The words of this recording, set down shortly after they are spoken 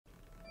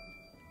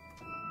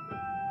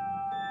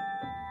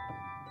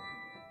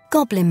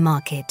Goblin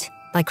Market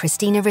by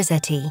Christina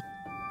Rossetti.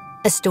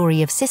 A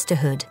story of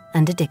sisterhood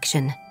and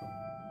addiction.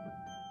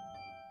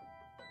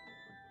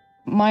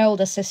 My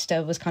older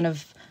sister was kind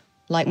of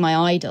like my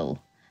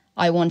idol.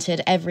 I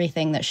wanted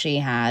everything that she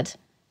had.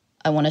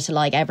 I wanted to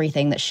like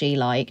everything that she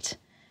liked.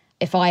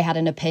 If I had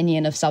an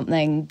opinion of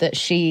something that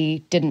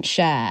she didn't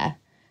share,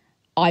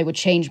 I would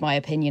change my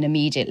opinion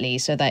immediately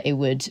so that it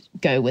would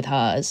go with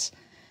hers.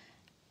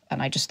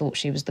 And I just thought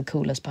she was the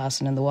coolest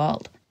person in the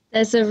world.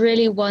 There's a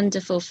really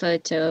wonderful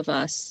photo of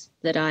us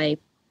that I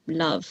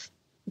love.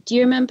 Do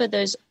you remember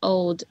those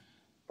old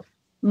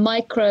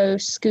micro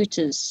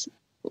scooters?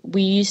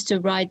 We used to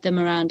ride them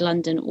around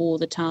London all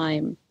the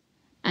time.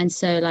 And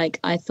so,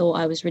 I thought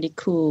I was really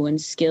cool and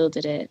skilled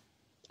at it.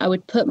 I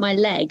would put my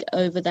leg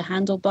over the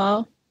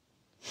handlebar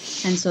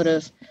and sort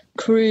of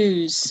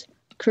cruise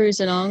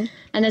along.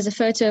 And there's a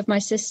photo of my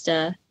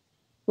sister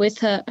with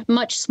her,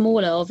 much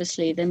smaller,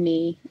 obviously, than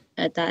me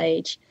at that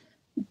age.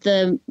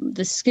 The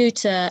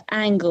scooter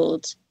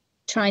angled,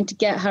 trying to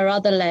get her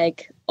other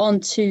leg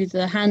onto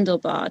the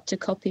handlebar to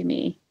copy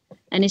me.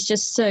 And it's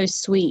just so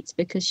sweet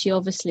because she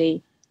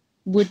obviously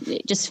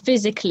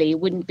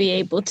wouldn't be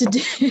able to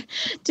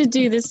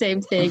do the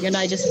same thing. And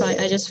I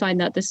just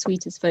find that the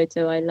sweetest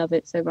photo. I love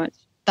it so much.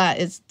 That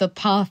is the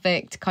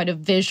perfect kind of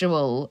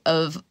visual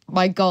of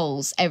my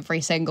goals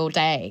every single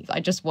day. I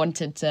just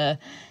wanted to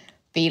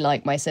be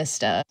like my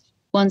sister.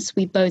 Once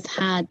we both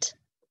had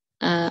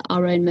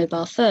our own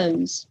mobile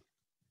phones,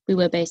 we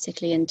were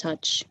basically in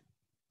touch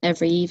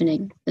every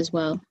evening as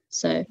well.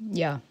 So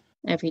yeah,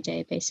 every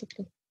day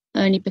basically.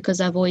 Only because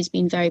I've always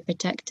been very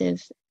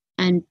protective,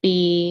 and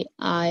B,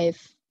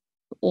 I've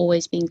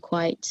always been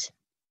quite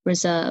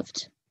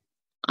reserved.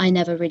 I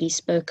never really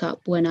spoke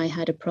up when I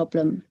had a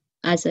problem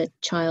as a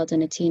child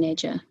and a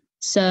teenager.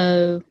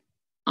 So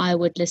I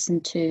would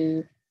listen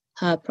to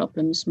her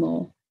problems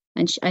more.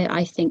 And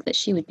I think that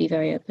she would be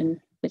very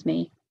open with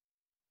me.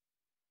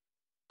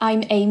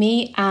 I'm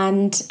Amy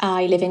and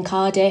I live in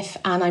Cardiff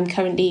and I'm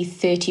currently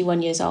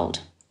 31 years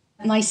old.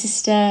 My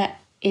sister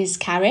is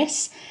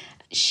Caris.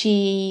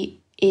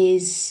 She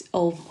is,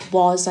 or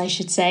was I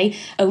should say,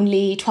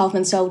 only 12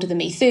 months older than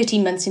me,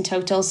 13 months in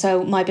total.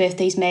 So my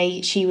birthday's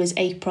May, she was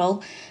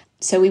April.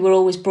 So we were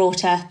always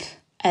brought up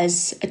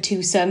as a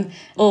twosome,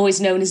 always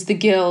known as the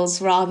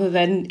girls rather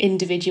than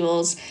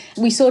individuals.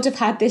 We sort of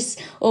had this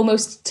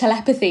almost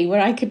telepathy where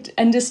I could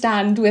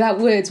understand without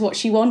words what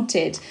she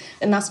wanted.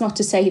 And that's not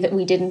to say that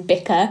we didn't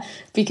bicker,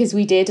 because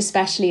we did,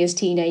 especially as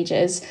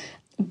teenagers.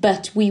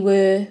 But we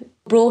were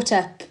brought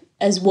up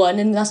as one,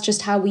 and that's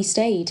just how we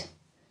stayed.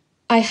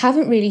 I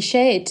haven't really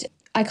shared,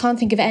 I can't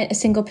think of a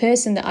single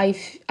person that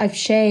I've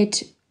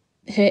shared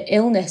her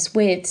illness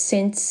with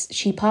since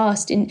she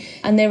passed, and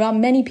there are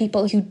many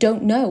people who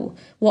don't know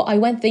what I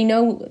went.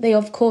 They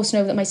of course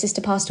know that my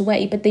sister passed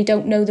away, but they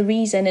don't know the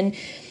reason. And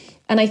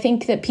I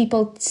think that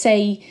people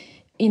say,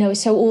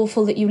 it's so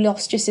awful that you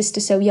lost your sister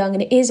so young,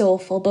 and it is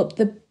awful, but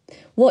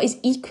what is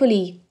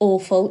equally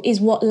awful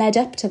is what led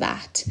up to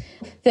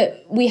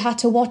that we had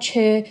to watch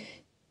her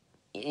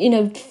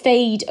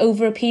fade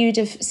over a period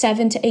of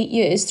 7 to 8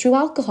 years through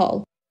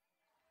alcohol.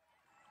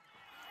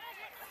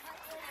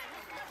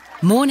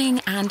 Morning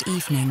and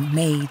evening,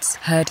 maids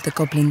heard the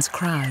goblins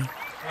cry.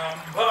 Come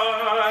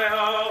buy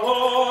our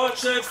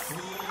orchard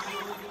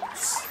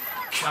fruits.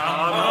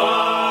 Come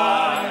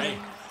buy,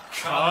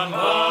 come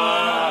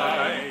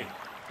buy.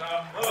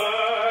 Come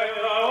buy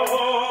our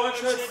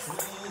orchard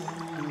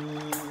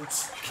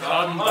fruits.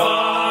 Come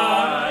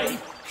buy,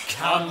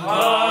 come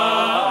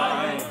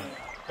buy.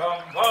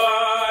 Come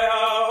buy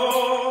our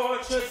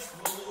orchard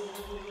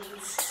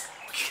fruits.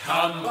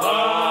 Come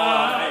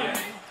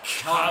buy,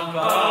 come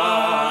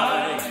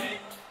buy.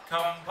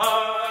 Come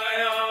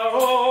buy our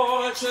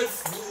orchard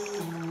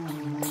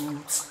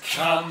fruits.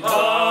 Come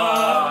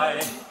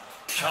buy,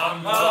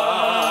 come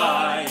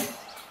buy,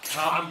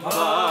 come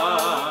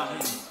buy,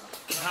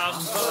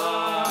 come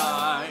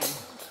buy.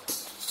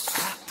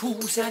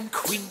 Apples and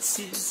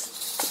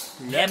quinces,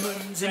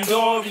 lemons and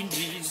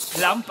oranges,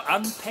 plump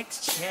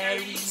unpacked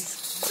cherries,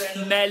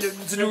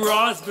 melons and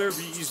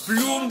raspberries,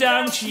 bloom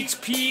down cheeks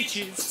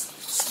peaches,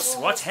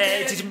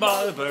 swat-headed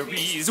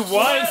mulberries,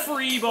 wild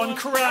freeborn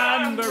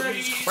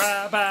cranberries,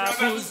 crab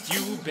apples,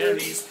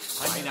 dewberries,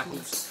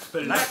 pineapples,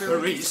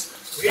 blackberries,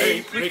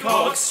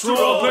 apricots,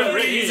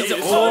 strawberries,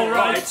 all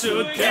right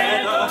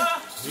together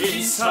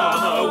in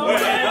summer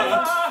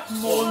weather.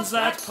 Morns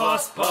that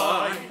pass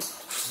by,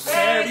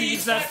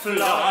 fairies that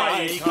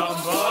fly.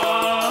 Come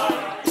by,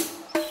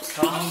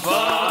 come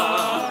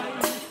by,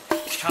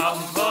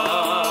 come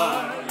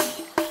by,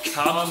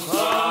 come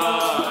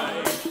by.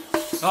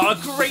 Our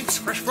grapes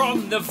fresh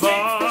from the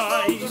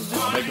vine,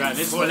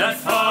 pomegranates full and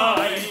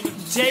fine,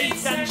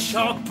 dates and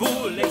chalk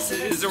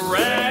bullaces,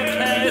 red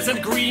pears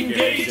and green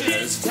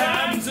gators,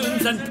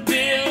 damsons and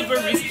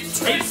bilberries,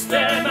 taste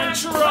them and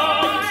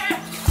try.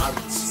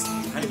 Currants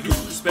and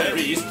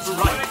gooseberries,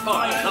 ripe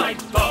fine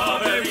like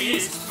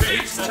barberries,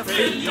 figs to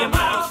fill your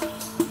mouth,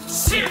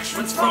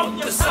 citrons from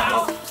the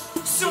south,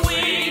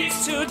 sweet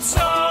to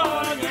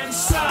tongue and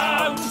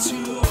sound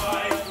to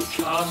eye.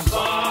 Come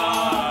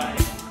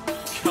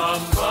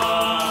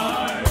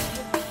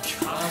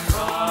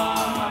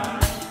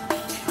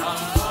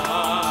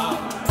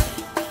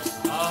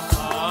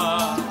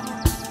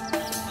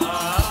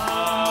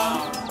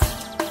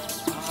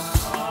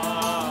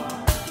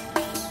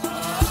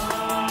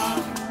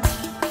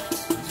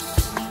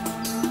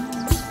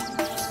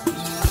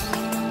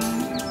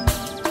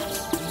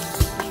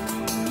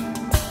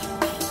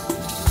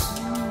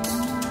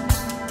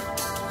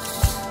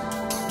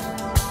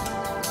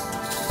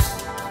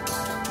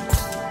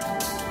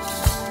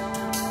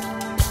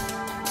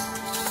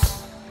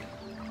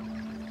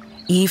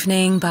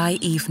Evening by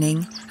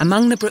evening,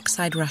 among the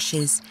brookside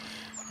rushes,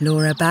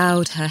 Laura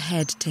bowed her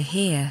head to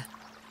hear.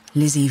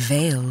 Lizzie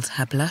veiled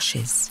her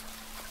blushes.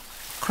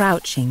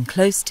 Crouching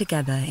close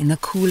together in the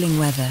cooling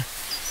weather,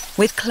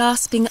 with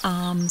clasping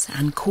arms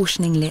and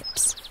cautioning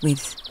lips,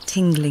 with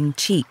tingling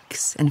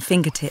cheeks and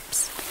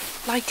fingertips.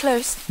 Lie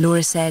close,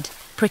 Laura said,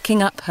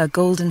 pricking up her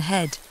golden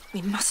head.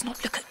 We must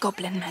not look at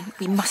goblin men.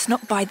 We must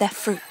not buy their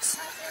fruits.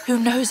 Who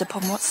knows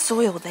upon what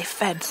soil they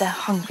fed their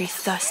hungry,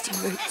 thirsty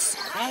roots?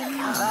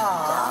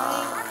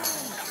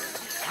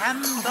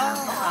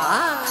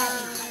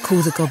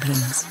 Call the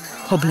goblins,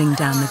 hobbling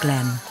down the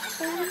glen.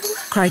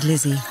 Cried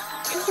Lizzie.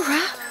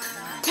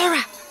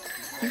 Laura,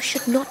 you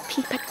should not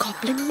peep at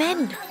goblin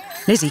men.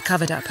 Lizzie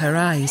covered up her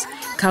eyes,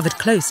 covered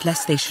close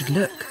lest they should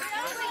look.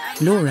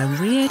 Laura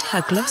reared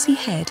her glossy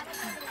head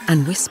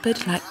and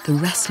whispered like the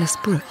restless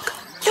brook.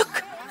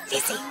 Look,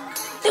 Lizzie!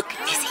 Look,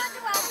 Lizzie!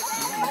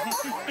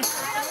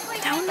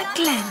 Down the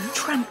glen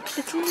tramp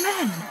little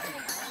men.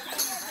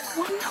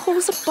 One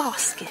hauls a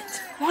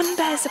basket, one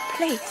bears a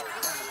plate,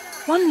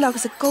 one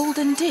lugs a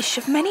golden dish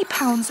of many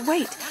pounds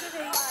weight.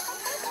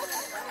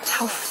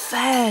 How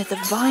fair the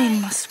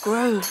vine must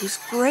grow whose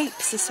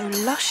grapes are so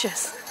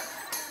luscious.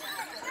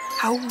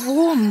 How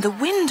warm the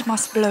wind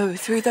must blow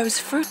through those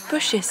fruit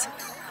bushes.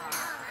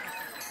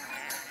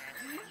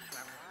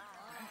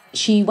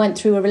 She went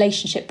through a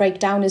relationship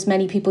breakdown, as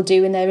many people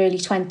do in their early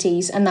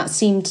 20s, and that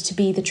seemed to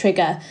be the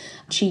trigger.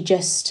 She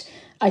just,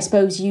 I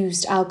suppose,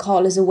 used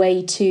alcohol as a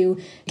way to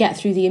get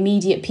through the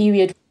immediate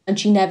period, and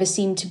she never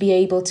seemed to be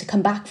able to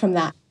come back from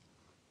that.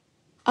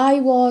 I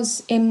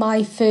was in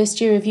my first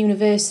year of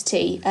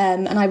university,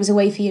 and I was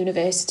away for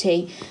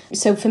university.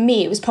 So for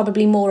me, it was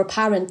probably more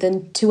apparent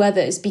than to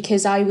others,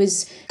 because I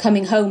was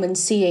coming home and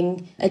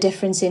seeing a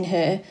difference in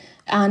her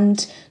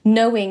and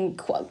knowing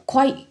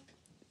quite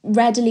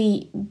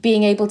readily,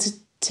 being able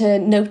to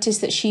notice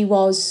that she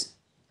was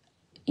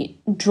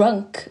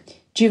drunk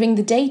during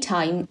the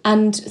daytime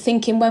and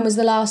thinking, when was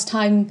the last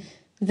time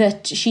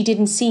that she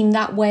didn't seem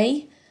that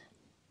way?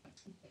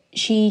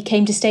 She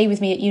came to stay with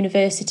me at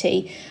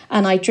university,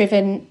 and I'd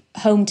driven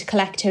home to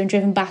collect her and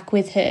driven back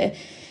with her.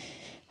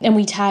 And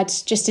we'd had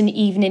just an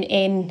evening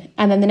in,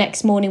 and then the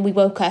next morning we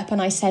woke up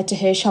and I said to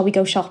her, shall we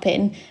go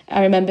shopping?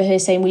 I remember her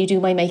saying, will you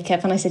do my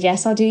makeup? And I said,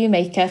 yes, I'll do your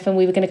makeup. And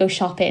we were going to go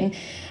shopping.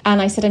 And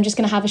I said, I'm just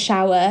going to have a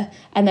shower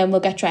and then we'll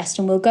get dressed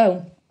and we'll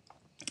go.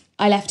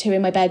 I left her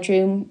in my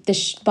bedroom.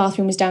 The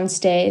bathroom was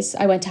downstairs.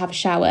 I went to have a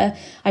shower.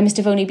 I must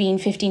have only been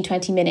 15,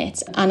 20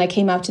 minutes. And I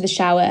came out of the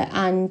shower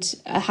and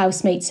a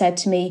housemate said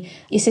to me,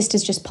 your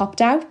sister's just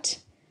popped out.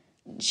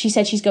 She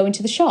said she's going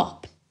to the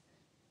shop.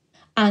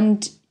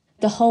 And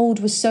the hold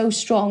was so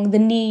strong, the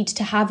need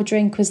to have a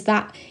drink was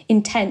that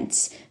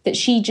intense that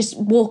she just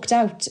walked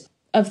out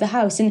of the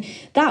house. And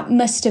that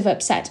must have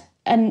upset,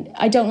 and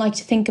I don't like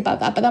to think about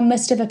that, but that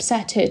must have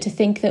upset her to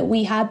think that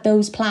we had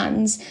those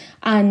plans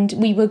and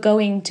we were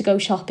going to go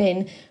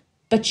shopping,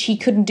 but she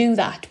couldn't do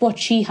that. What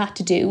she had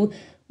to do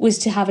was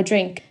to have a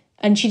drink,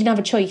 and she didn't have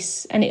a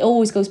choice. And it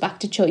always goes back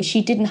to choice.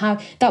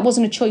 That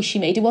wasn't a choice she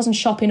made. It wasn't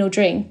shopping or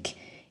drink.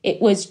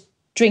 It was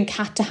drink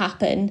had to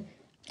happen,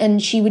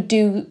 and she would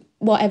do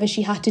whatever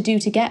she had to do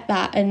to get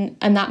that, and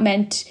that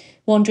meant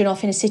wandering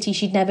off in a city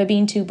she'd never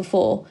been to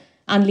before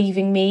and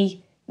leaving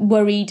me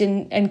worried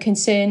and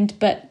concerned,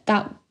 but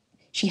that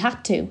she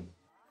had to.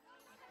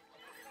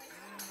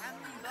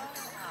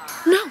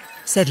 No,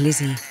 said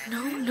Lizzie.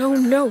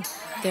 No.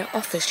 Their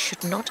offers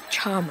should not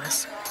charm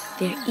us.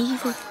 Their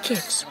evil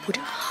gifts would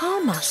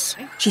harm us.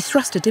 She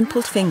thrust a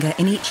dimpled finger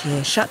in each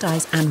ear, shut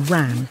eyes and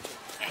ran.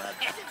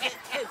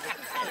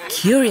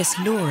 Curious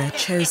Laura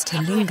chose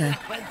to linger,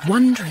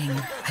 wondering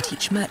at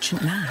each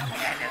merchant man.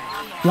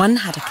 One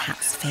had a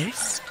cat's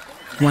face,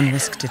 one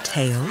whisked a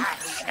tail,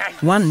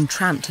 one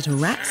tramped at a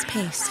rat's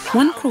pace,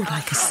 one crawled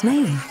like a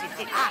snail,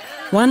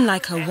 one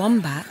like a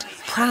wombat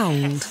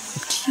prowled,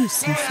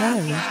 obtuse and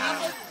furry,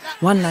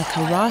 one like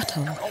a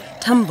rattle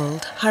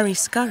tumbled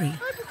hurry-scurry.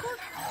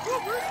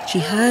 She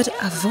heard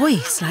a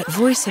voice like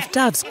voice of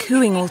doves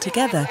cooing all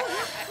together.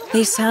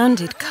 They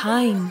sounded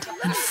kind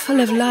and full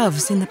of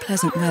loves in the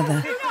pleasant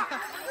weather.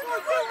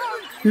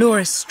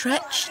 Laura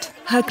stretched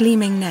her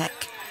gleaming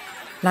neck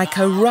like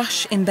a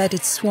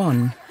rush-embedded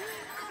swan,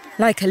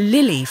 like a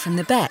lily from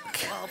the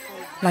beck,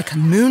 like a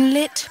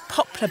moonlit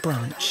poplar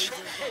branch,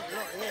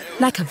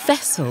 like a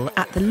vessel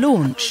at the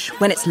launch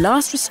when its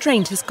last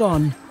restraint has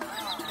gone.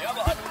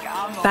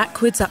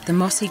 Backwards up the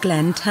mossy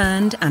glen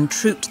turned and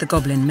trooped the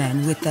goblin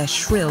men with their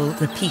shrill,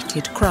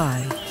 repeated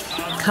cry,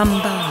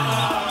 "Come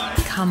by,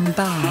 come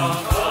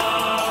by."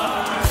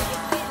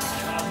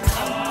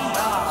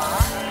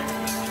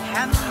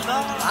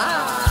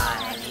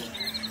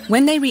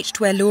 When they reached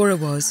where Laura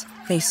was,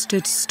 they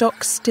stood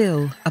stock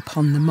still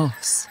upon the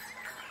moss,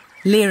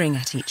 leering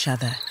at each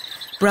other,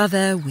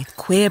 brother with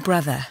queer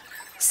brother,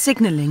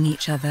 signalling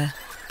each other,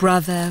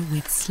 brother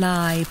with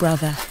sly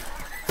brother.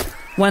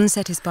 One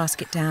set his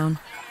basket down,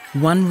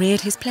 one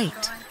reared his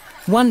plate,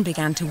 one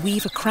began to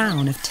weave a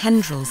crown of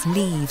tendrils,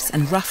 leaves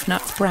and rough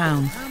nuts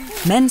brown.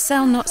 Men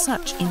sell not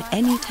such in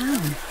any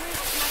town.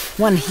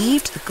 One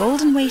heaved the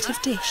golden weight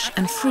of dish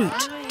and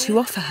fruit to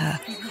offer her.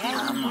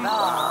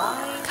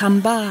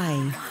 Come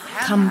by,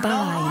 come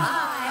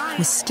by,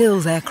 was still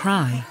their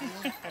cry.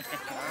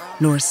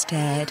 Laura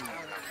stared,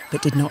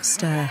 but did not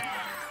stir.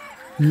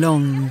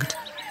 Longed,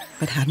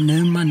 but had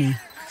no money.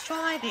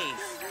 Try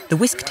this. The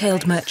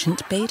whisk-tailed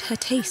merchant bade her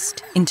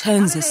taste in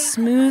tones as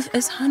smooth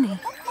as honey.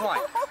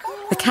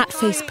 The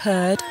cat-face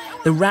purred,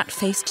 the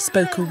rat-faced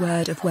spoke a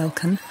word of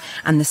welcome,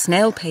 and the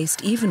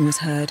snail-paced even was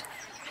heard.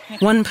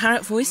 One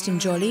parrot-voiced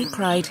and jolly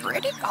cried,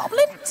 "Pretty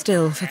Goblin,"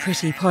 still for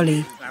pretty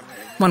Polly.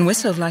 One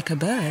whistled like a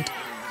bird,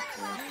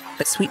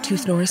 but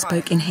sweet-toothed Laura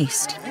spoke in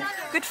haste.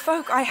 Good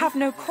folk, I have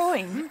no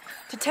coin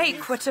to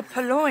take were to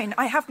purloin.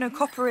 I have no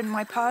copper in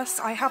my purse,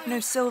 I have no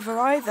silver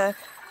either,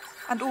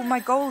 and all my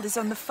gold is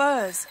on the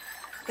furze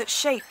that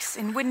shakes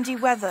in windy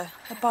weather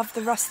above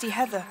the rusty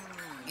heather.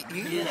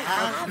 You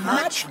have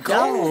much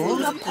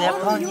gold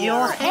upon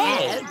your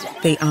head,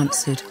 they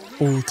answered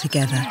all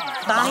together.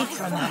 Buy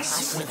from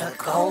us with a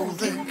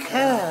golden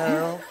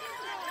curl.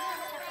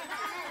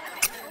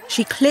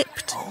 She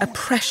clipped a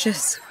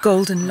precious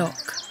golden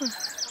lock.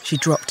 She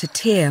dropped a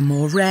tear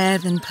more rare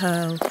than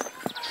pearl.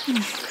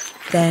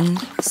 Then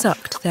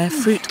sucked their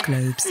fruit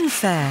globes,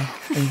 fair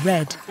or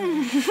red,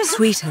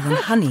 sweeter than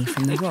honey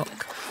from the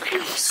rock,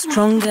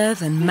 stronger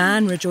than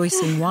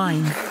man-rejoicing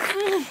wine.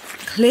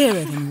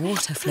 Clearer than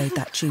water flowed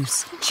that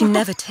juice. She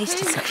never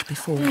tasted such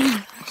before.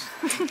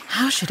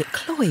 How should it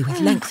cloy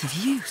with length of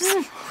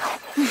use?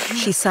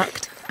 She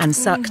sucked and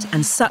sucked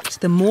and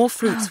sucked the more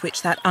fruits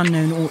which that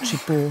unknown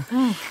orchard bore.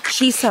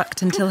 She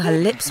sucked until her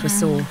lips were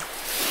sore,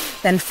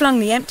 then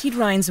flung the emptied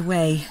rinds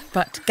away,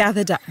 but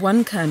gathered up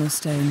one kernel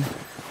stone,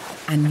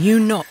 and knew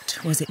not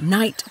was it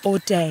night or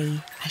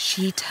day as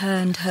she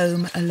turned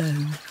home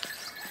alone.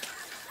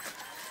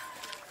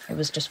 It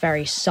was just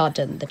very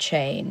sudden, the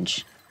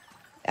change.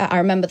 I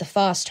remember the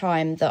first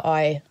time that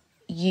I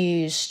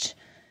used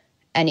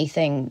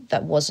anything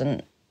that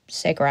wasn't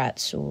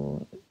cigarettes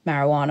or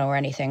marijuana or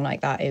anything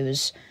like that. It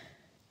was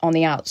on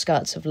the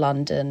outskirts of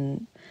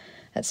London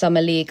at some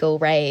illegal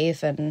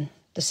rave, and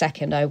the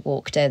second I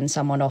walked in,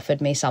 someone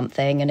offered me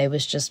something, and it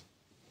was just,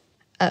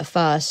 at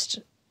first,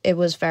 it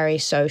was very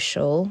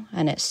social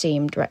and it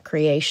seemed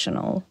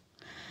recreational.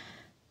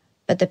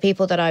 But the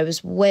people that I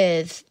was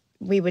with,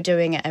 we were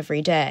doing it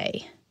every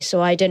day,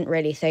 so I didn't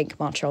really think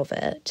much of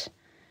it.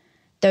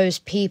 Those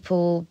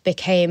people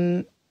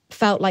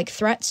felt like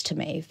threats to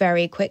me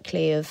very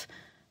quickly of,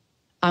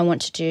 I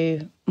want to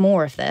do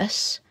more of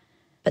this,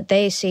 but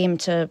they seem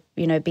to,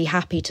 be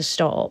happy to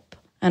stop,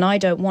 and I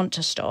don't want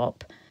to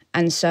stop.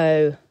 And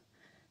so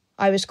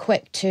I was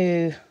quick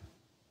to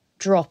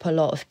drop a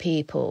lot of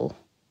people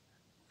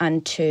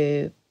and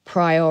to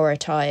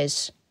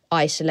prioritize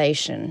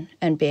isolation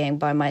and being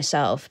by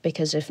myself,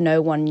 because if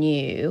no one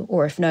knew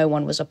or if no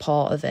one was a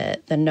part of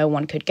it, then no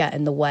one could get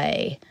in the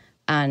way.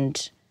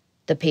 And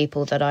the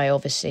people that I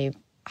obviously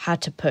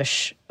had to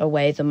push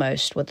away the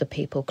most were the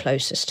people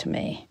closest to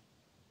me.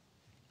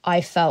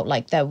 I felt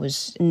like there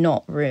was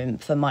not room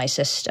for my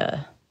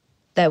sister.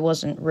 There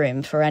wasn't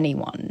room for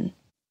anyone.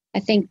 I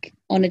think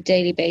on a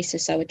daily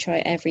basis, I would try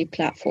every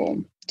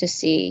platform to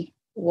see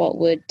what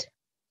would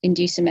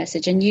induce a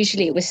message. And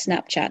usually it was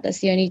Snapchat. That's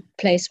the only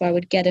place where I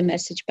would get a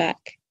message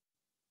back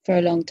for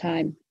a long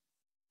time.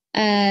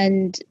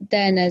 And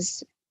then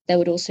as there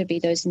would also be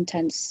those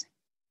intense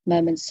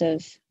moments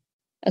of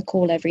a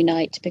call every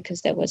night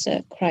because there was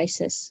a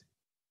crisis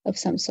of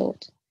some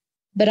sort.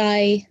 But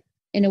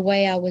in a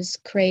way, I was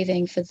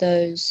craving for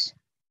those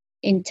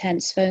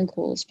intense phone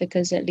calls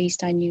because at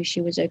least I knew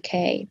she was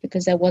okay,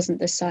 because there wasn't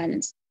the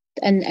silence.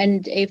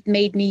 And it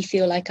made me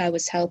feel like I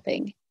was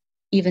helping,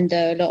 even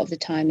though a lot of the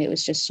time it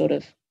was just sort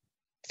of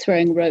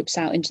throwing ropes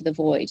out into the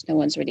void. No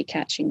one's really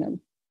catching them.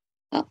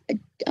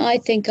 I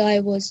think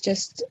I was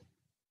just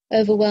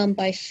overwhelmed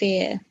by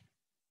fear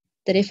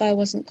that if I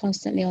wasn't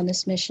constantly on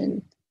this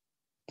mission,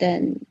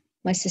 then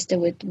my sister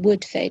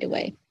would fade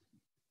away.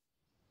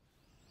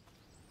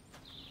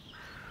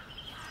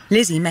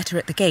 Lizzie met her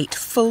at the gate,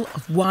 full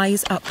of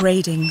wise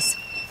upbraidings.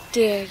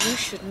 Dear, you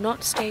should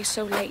not stay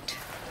so late.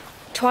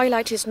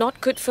 Twilight is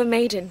not good for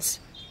maidens.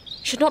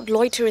 Should not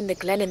loiter in the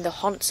glen in the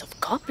haunts of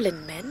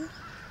goblin men.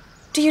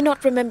 Do you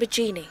not remember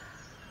Jeanie?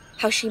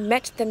 How she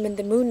met them in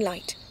the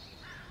moonlight,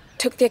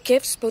 took their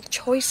gifts both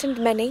choice and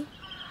many,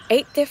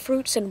 ate their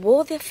fruits and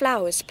wore their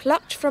flowers,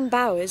 plucked from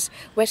bowers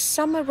where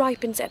summer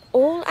ripens at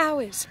all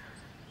hours.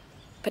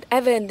 But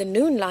ever in the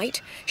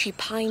noonlight she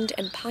pined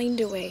and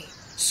pined away,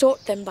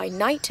 sought them by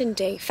night and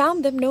day,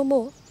 found them no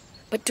more,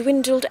 but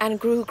dwindled and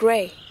grew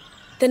grey,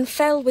 then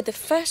fell with the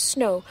first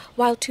snow,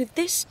 while to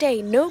this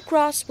day no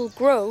grass will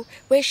grow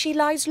where she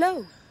lies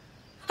low.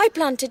 I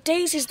planted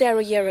daisies there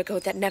a year ago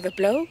that never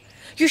blow.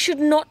 You should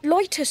not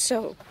loiter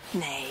so.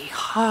 Nay,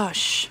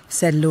 hush,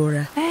 said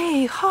Laura.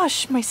 Nay,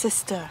 hush, my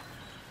sister.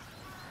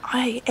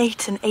 I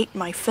ate and ate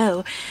my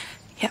fill,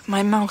 yet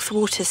my mouth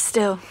waters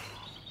still.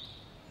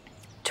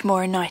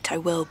 Tomorrow night I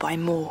will buy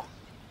more.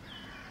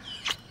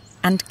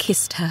 And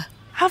kissed her.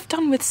 Have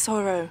done with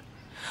sorrow.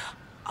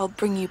 I'll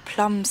bring you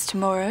plums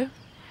tomorrow,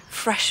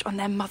 fresh on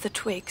their mother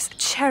twigs,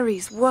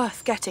 cherries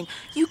worth getting.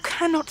 You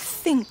cannot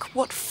think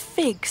what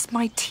figs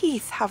my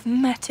teeth have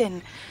met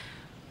in.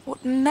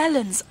 What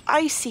melons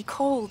icy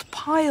cold,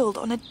 piled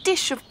on a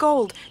dish of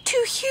gold,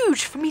 too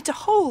huge for me to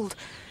hold.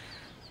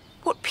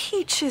 What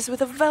peaches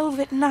with a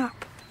velvet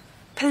nap,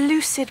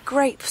 pellucid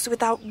grapes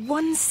without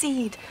one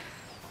seed.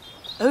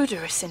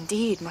 Odorous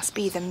indeed must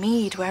be the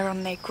mead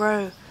whereon they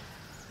grow,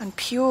 and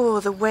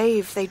pure the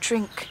wave they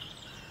drink,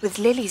 with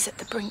lilies at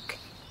the brink,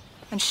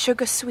 and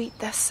sugar sweet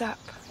their sap.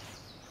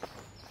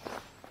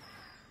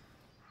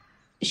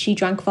 She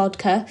drank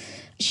vodka.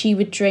 She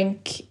would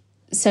drink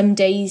some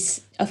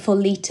days a full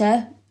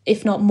litre,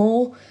 if not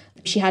more.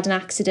 She had an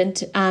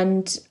accident,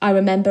 and I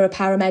remember a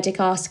paramedic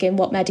asking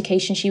what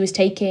medication she was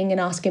taking and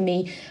asking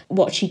me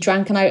what she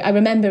drank. And I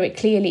remember it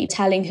clearly,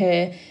 telling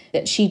her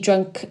that she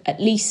drank at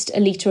least a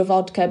litre of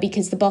vodka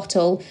because the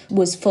bottle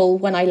was full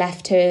when I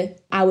left her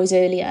hours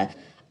earlier.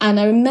 And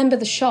I remember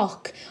the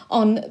shock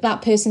on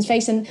that person's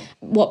face. And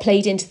what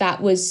played into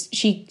that was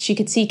she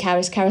could see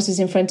Caris. Caris was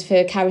in front of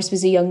her. Caris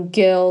was a young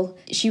girl.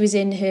 She was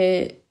in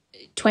her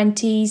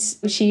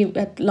 20s. She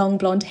had long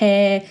blonde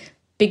hair,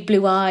 big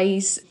blue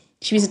eyes.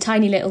 She was a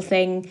tiny little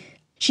thing.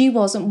 She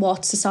wasn't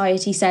what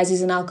society says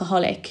is an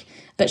alcoholic,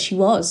 but she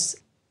was.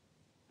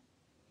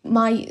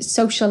 My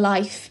social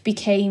life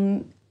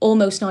became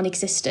almost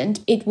non-existent.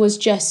 It was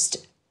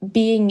just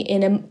being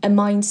in a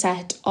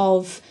mindset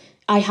of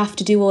I have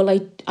to do all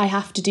I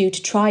have to do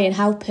to try and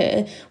help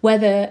her,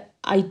 whether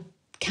I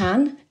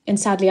can, and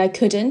sadly I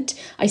couldn't.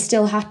 I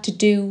still had to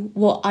do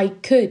what I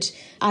could.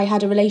 I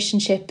had a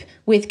relationship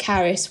with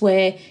Caris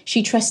where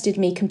she trusted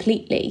me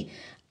completely.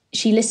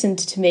 She listened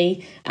to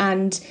me,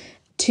 and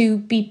to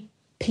be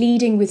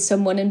pleading with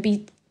someone and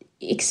be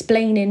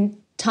explaining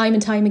time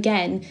and time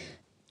again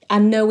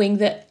and knowing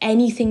that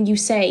anything you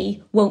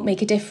say won't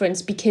make a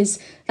difference because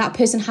that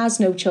person has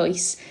no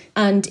choice.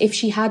 And if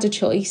she had a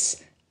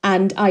choice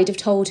and I'd have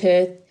told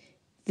her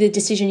the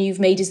decision you've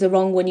made is the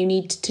wrong one, you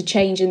need to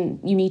change and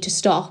you need to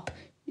stop,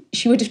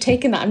 she would have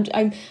taken that.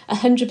 I'm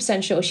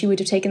 100% sure she would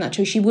have taken that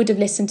choice. She would have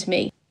listened to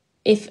me.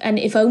 If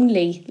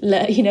only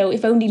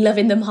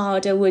loving them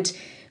harder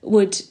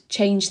would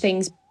change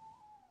things.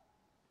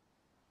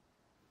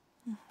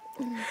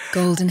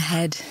 Golden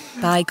head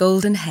by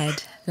golden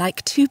head,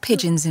 like two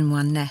pigeons in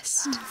one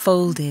nest,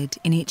 folded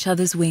in each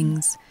other's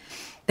wings,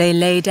 they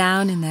lay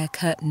down in their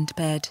curtained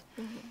bed,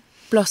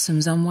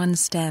 blossoms on one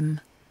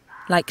stem,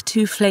 like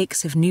two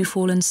flakes of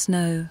new-fallen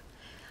snow,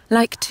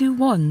 like two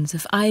wands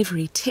of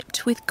ivory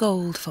tipped with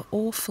gold for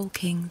awful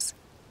kings.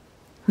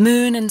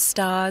 Moon and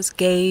stars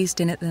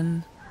gazed in at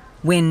them,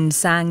 wind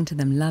sang to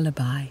them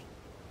lullaby.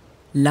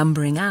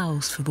 Lumbering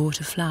owls forbore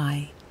to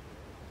fly.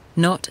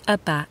 Not a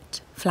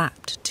bat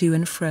flapped to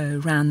and fro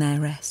round their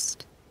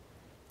rest.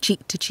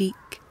 Cheek to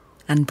cheek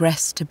and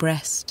breast to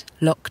breast,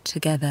 locked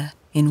together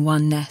in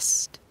one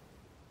nest.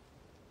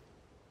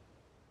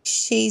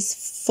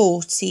 She's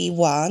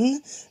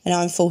 41 and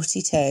I'm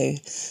 42.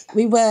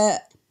 We were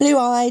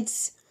blue-eyed,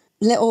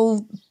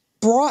 little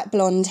bright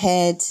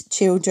blonde-haired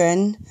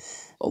children.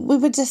 We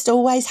were just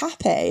always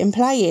happy and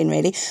playing,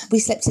 really. We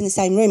slept in the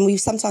same room.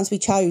 Sometimes we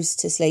chose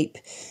to sleep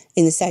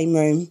in the same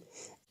room.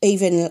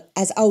 Even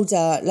as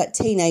older, like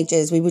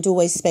teenagers, we would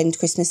always spend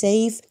Christmas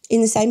Eve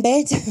in the same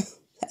bed.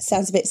 That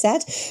sounds a bit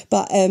sad.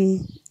 But,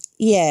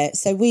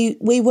 so we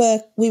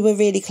were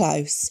really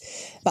close.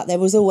 But there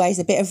was always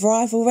a bit of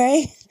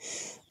rivalry.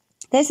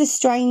 There's a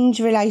strange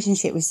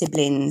relationship with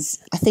siblings.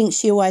 I think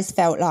she always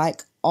felt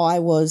like I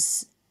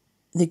was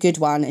the good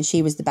one and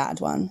she was the bad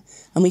one.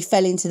 And we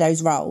fell into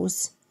those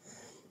roles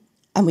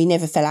and we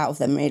never fell out of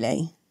them,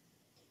 really.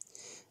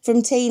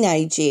 From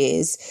teenage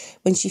years,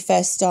 when she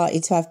first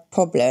started to have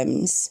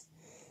problems,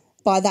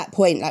 by that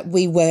point, like,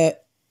 we were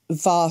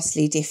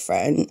vastly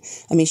different.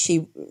 I mean,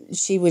 she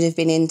would have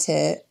been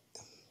into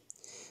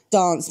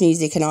dance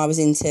music and I was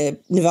into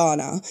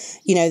Nirvana.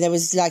 You know, there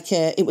was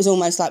it was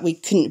almost like we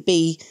couldn't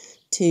be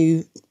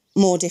two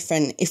more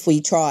different if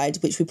we tried,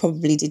 which we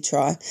probably did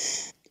try.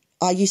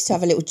 I used to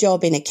have a little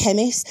job in a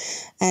chemist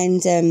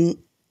and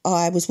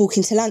I was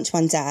walking to lunch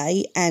one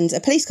day and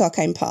a police car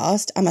came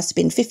past. I must have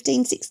been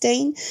 15,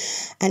 16.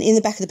 And in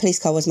the back of the police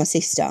car was my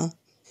sister.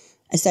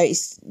 And so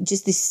it's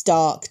just this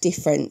stark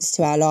difference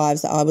to our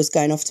lives that I was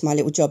going off to my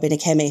little job in a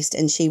chemist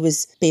and she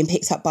was being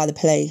picked up by the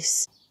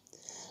police.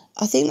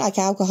 I think like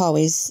alcohol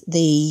it's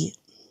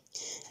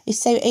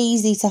so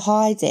easy to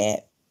hide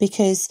it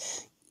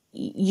because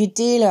your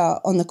dealer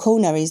on the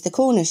corner is the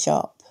corner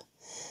shop.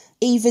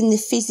 Even the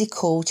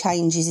physical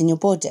changes in your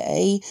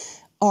body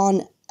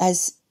aren't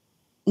as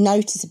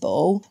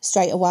noticeable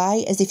straight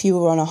away as if you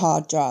were on a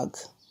hard drug.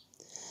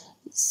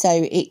 So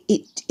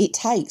it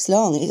takes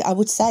long. I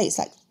would say it's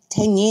like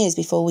 10 years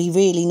before we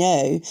really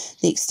knew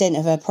the extent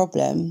of her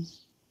problem.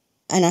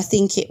 And I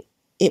think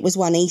it was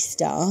one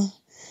Easter.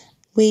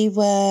 We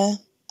were,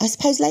 I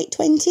suppose, late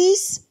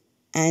 20s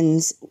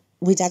and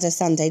we'd had a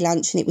Sunday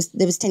lunch and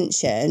there was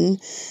tension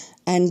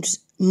and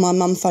my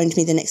mum phoned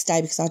me the next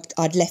day because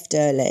I'd left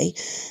early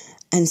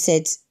and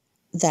said,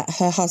 that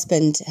her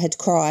husband had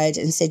cried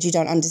and said, "You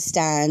don't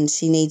understand,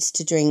 she needs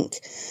to drink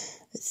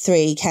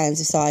 3 cans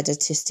of cider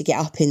just to get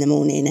up in the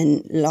morning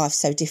and life's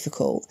so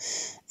difficult."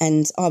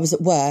 And I was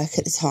at work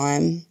at the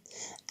time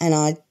and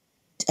I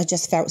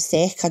just felt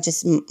sick.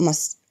 My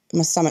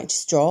stomach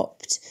just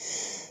dropped.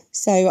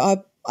 So I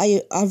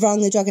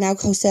rang the Drug and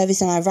Alcohol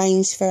Service and I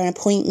arranged for an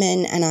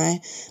appointment, and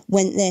I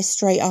went there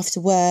straight after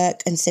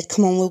work and said,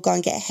 "Come on, we'll go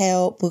and get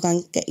help. We'll go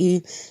and get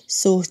you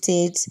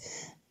sorted."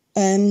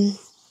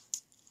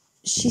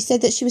 She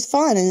said that she was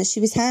fine and that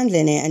she was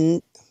handling it.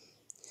 And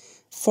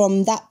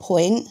from that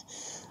point,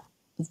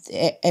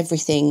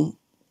 everything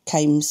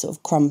came sort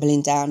of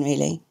crumbling down,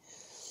 really.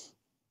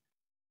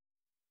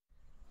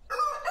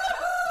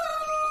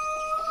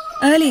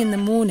 Early in the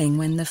morning,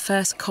 when the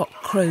first cock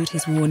crowed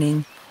his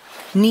warning,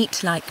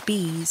 neat like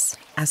bees,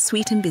 as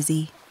sweet and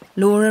busy,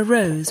 Laura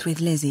rose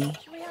with Lizzie.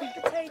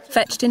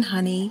 Fetched in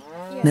honey,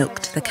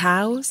 milked the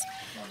cows,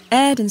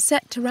 aired and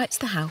set to rights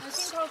the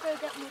house.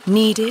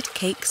 Kneaded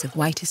cakes of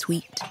whitest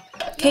wheat,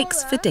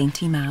 cakes for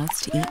dainty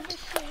mouths to eat.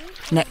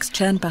 Next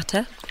churned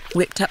butter,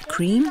 whipped up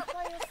cream,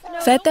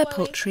 fed their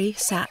poultry,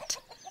 sat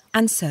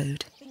and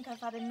sewed.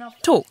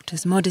 Talked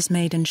as modest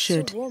maidens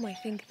should. So warm, I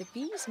think the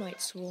bees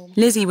might swarm.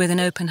 Lizzie with an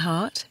open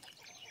heart,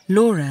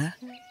 Laura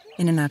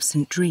in an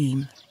absent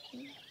dream.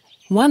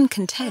 One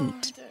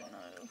content,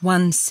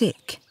 one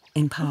sick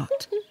in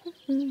part.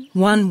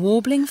 One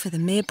warbling for the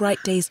mere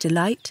bright day's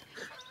delight,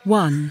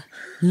 one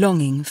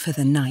longing for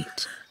the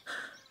night.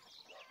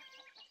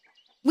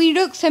 We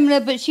look similar,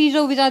 but she's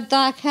always had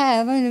dark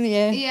hair, haven't we?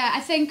 Yeah, I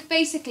think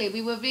basically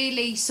we were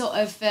really sort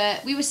of...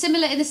 we were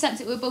similar in the sense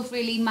that we were both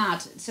really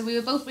mad. So we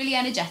were both really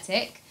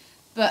energetic,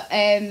 but...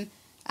 I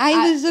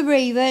was the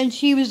raver and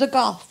she was the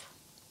goth.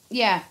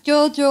 Yeah.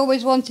 George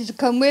always wanted to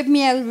come with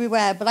me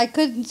everywhere, but I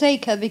couldn't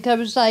take her because it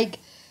was like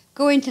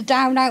going to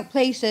down-out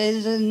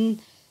places,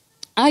 and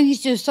I was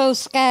just so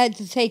scared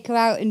to take her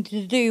out and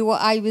to do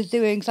what I was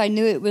doing because I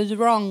knew it was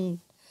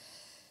wrong.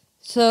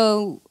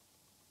 So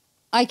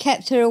I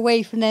kept her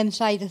away from them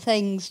side of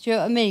things, do you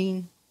know what I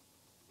mean?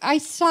 I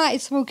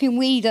started smoking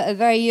weed at a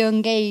very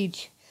young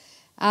age,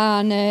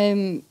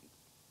 and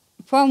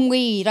from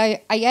weed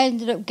I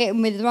ended up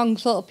getting with the wrong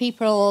sort of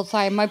people all the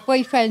time. My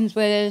boyfriends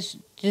were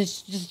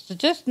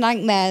just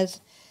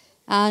nightmares,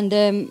 and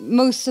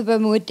most of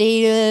them were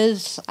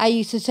dealers. I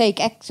used to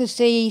take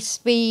ecstasy,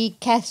 speed,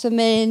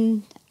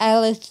 ketamine,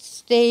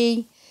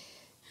 LSD.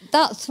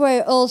 That's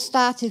where it all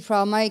started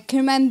from. I can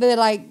remember,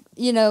 like,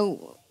 you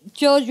know,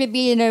 George would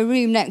be in a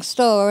room next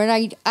door and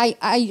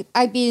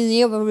I'd be in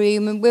the other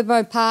room and with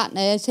my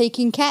partner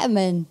taking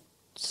ketamine.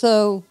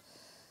 So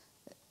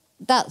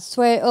that's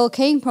where it all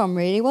came from,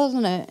 really,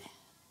 wasn't it?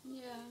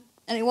 Yeah.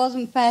 And it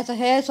wasn't fair to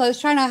her, so I was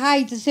trying to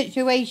hide the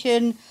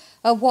situation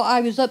of what I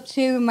was up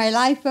to in my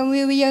life when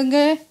we were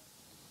younger.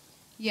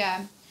 Yeah.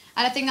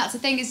 And I think that's the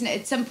thing, isn't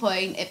it? At some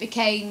point it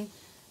became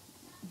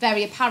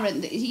very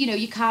apparent that, you know,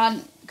 you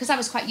can't... Because I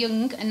was quite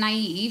young and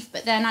naive,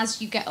 but then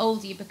as you get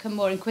older, you become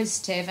more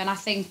inquisitive. And I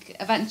think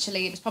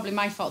eventually it was probably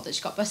my fault that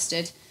she got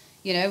busted,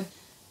 you know.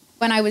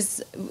 When I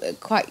was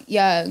quite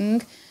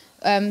young,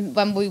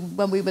 when we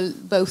were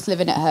both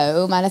living at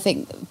home, and I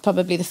think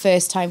probably the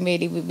first time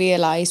really we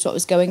realised what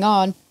was going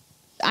on,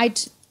 I'd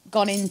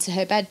gone into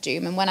her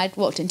bedroom, and when I'd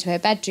walked into her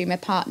bedroom, her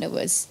partner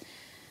was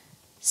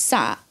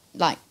sat,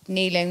 like,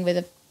 kneeling with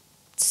a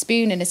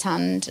spoon in his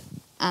hand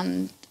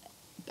and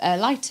a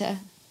lighter.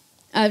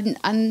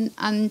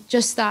 And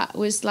just that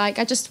was like,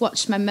 I just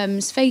watched my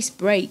mum's face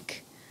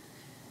break,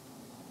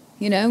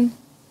 you know,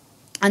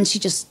 and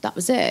that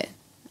was it.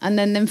 And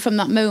then from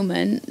that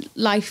moment,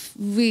 life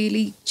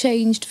really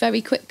changed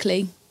very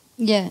quickly.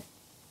 Yeah.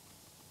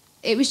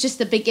 It was just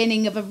the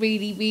beginning of a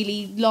really,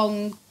 really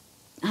long,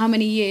 how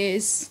many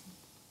years?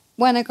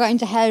 When I got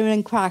into heroin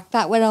and crack,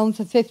 that went on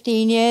for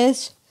 15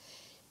 years.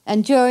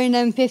 And during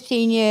them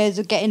 15 years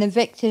of getting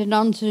evicted and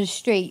onto the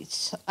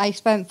streets, I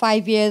spent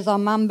 5 years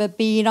on Mamba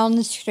being on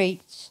the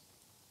streets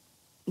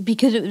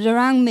because it was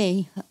around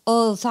me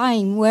all the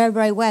time,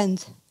 wherever I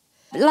went.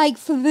 Like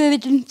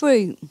forbidden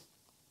fruit,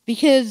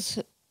 because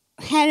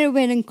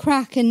heroin and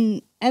crack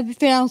and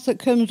everything else that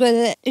comes with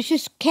it, it's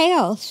just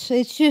chaos.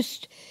 It's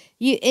just,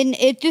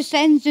 it just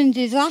ends in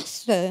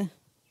disaster.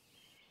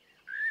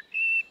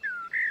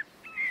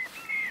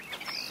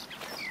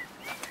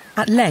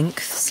 At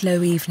length,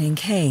 slow evening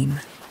came.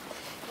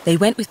 They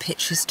went with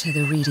pitchers to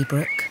the reedy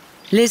brook,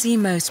 Lizzie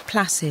most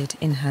placid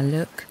in her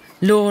look,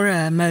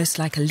 Laura most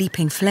like a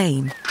leaping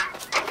flame.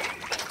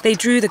 They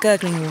drew the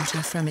gurgling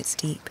water from its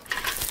deep.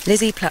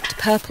 Lizzie plucked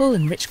purple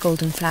and rich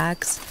golden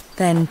flags,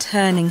 then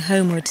turning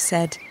homeward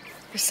said,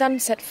 The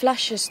sunset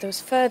flushes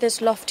those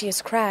furthest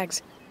loftiest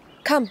crags.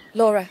 Come,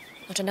 Laura,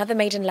 not another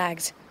maiden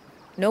lags.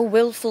 No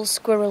wilful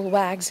squirrel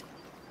wags.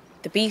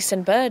 The beasts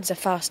and birds are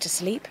fast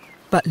asleep.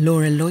 But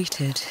Laura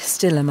loitered,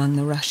 still among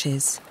the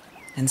rushes,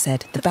 and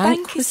said, The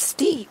bank was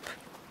steep.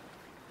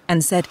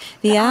 And said,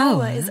 The hour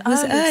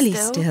was early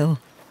still.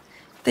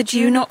 The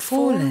dew not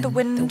fallen, the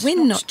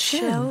wind not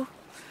chill.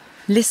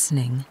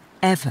 Listening,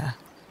 ever,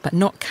 but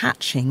not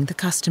catching the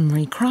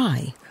customary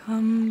cry.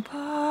 Come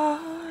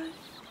by.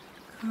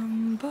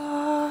 come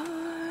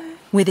by.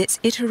 With its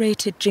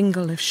iterated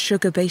jingle of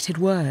sugar-baited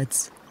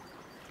words.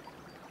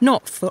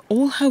 Not for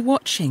all her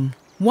watching,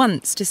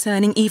 once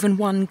discerning even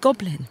one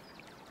goblin.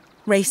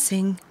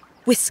 Racing,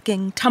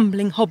 whisking,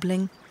 tumbling,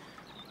 hobbling.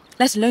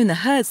 Let alone the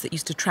herds that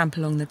used to tramp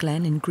along the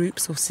glen in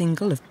groups or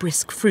single of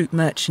brisk fruit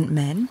merchant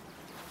men.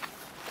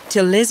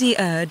 Till Lizzie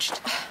urged,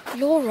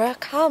 Laura,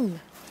 come.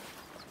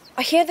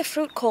 I hear the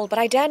fruit call, but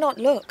I dare not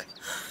look.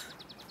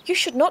 You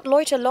should not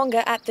loiter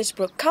longer at this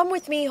brook. Come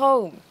with me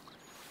home.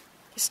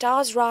 The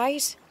stars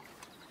rise.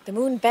 The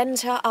moon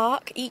bends her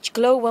arc. Each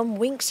glowworm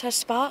winks her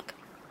spark.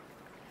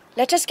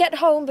 Let us get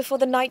home before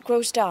the night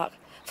grows dark.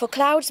 For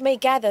clouds may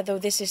gather, though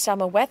this is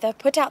summer weather,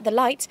 put out the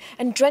lights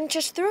and drench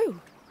us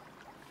through.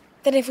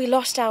 Then if we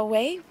lost our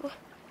way,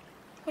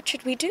 what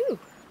should we do?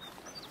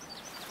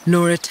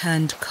 Laura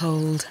turned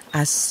cold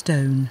as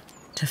stone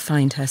to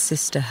find her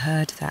sister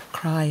heard that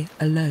cry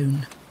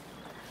alone.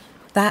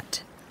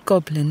 That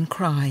goblin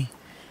cry,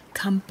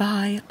 come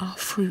buy our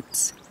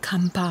fruits,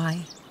 come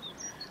buy.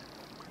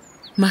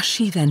 Must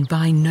she then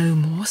buy no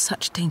more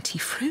such dainty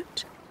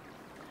fruit?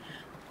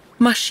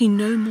 Must she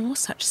no more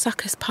such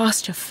succour's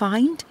pasture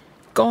find,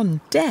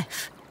 gone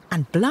deaf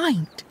and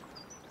blind?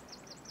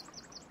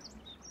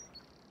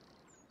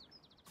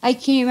 I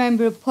can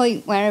remember a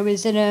point where I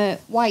was in a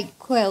white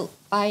quilt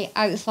by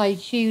outside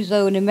Shoe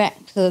Zone in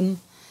Wrexham,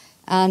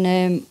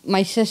 and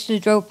my sister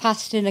drove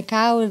past in a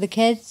car with the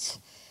kids,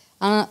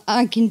 and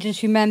I can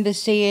just remember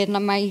seeing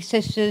my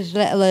sister's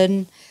little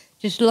one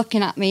just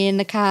looking at me in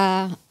the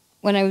car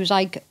when I was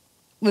like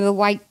with a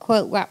white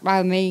quilt wrapped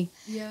around me,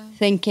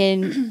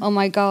 thinking, oh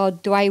my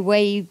God, do I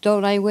wave,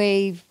 don't I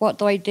wave, what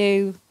do I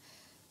do?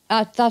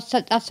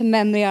 That's a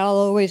memory I'll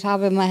always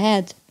have in my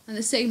head. And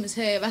the same as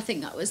her, I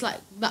think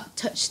that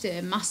touched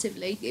her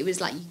massively. It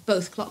was like you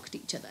both clocked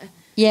each other.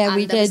 Yeah, and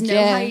we there did,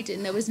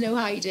 there was no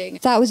hiding.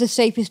 That was the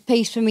safest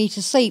place for me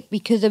to sleep,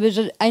 because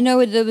I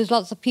know there was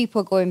lots of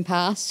people going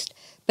past,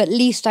 but at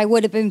least I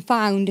would have been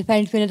found if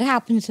anything had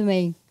happened to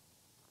me.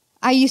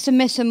 I used to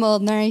miss her more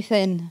than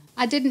anything.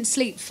 I didn't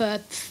sleep for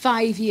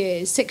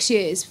 6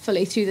 years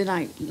fully through the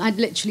night. I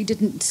literally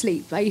didn't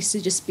sleep. I used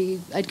to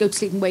I'd go to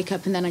sleep and wake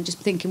up, and then I'd just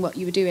be thinking what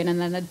you were doing,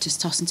 and then I'd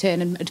just toss and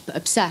turn and I'd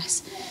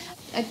obsess.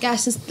 I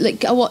guess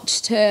I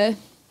watched her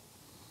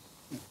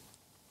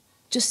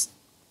just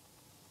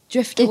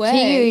drift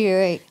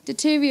away.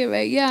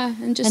 Deteriorate, yeah.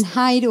 And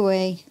hide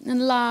away.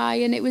 And lie,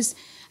 and it was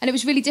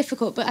really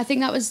difficult, but I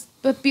think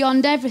but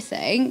beyond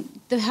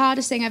everything, the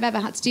hardest thing I've ever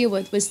had to deal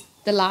with was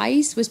the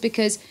lies, was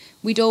because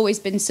we'd always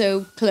been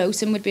so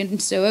close and we'd been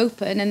so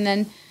open, and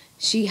then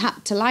she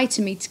had to lie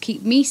to me to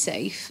keep me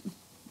safe,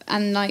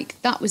 and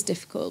that was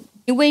difficult.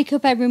 You wake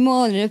up every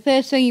morning, the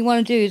first thing you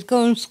want to do is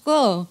go and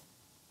score.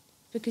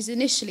 Because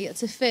initially it's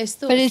the first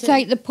thought. But it's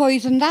like the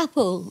poisoned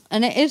apple,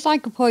 and it is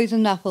like a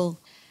poisoned apple.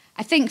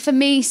 I think for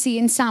me,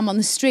 seeing Sam on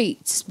the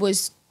streets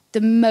was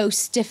the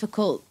most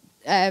difficult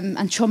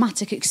and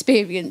traumatic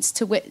experience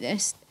to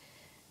witness.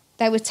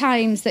 There were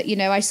times that,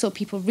 I saw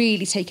people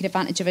really taking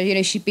advantage of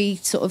her. She'd be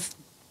sort of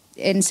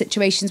in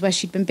situations where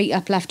she'd been beat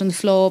up, left on the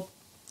floor,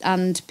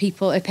 and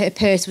her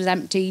purse was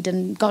emptied,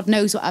 and God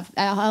knows what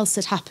else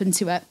had happened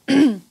to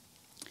her.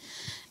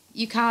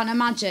 You can't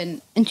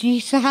imagine. And you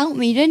used to help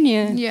me, didn't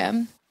you?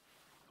 Yeah.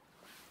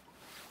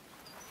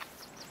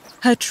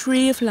 Her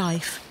tree of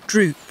life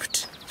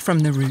drooped from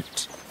the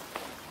root.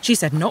 She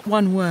said not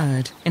one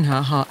word in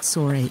her heart's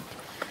sore ache,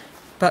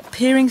 but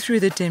peering through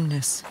the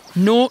dimness,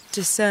 naught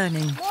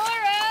discerning, Laura!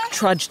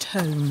 Trudged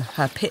home,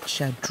 her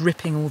pitcher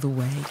dripping all the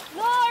way.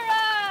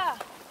 Laura!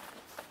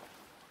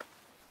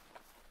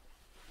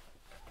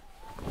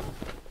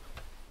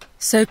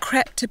 So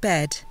crept to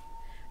bed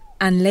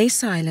and lay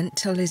silent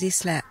till Lizzie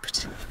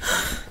slept,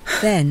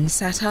 then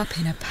sat up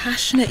in a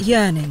passionate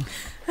yearning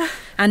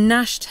and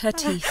gnashed her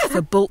teeth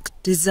for bulk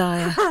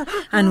desire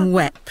and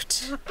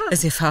wept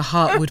as if her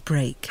heart would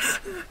break.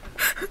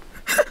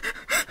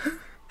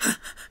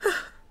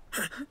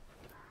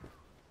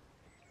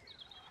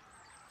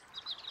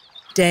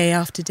 Day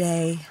after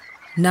day,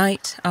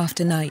 night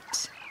after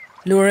night,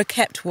 Laura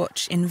kept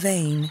watch in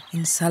vain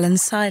in sullen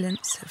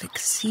silence of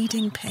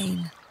exceeding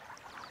pain.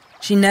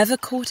 She never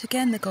caught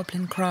again the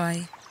goblin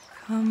cry,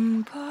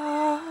 come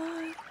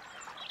by,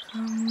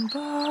 come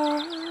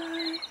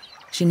by.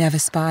 She never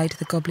spied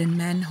the goblin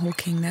men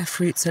hawking their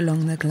fruits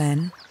along the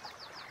glen.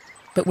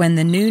 But when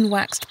the noon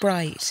waxed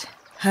bright,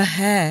 her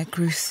hair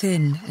grew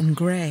thin and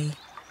grey.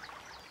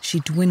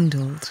 She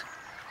dwindled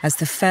as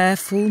the fair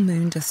full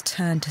moon doth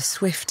turn to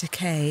swift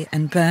decay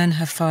and burn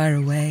her fire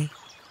away.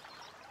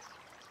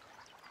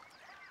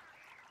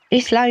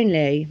 It's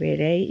lonely,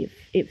 really.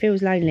 It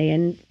feels lonely,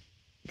 and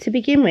to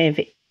begin with,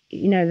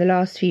 the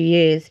last few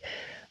years,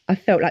 I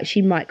felt like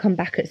she might come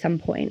back at some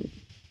point.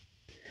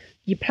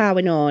 You're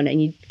ploughing on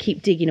and you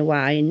keep digging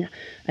away,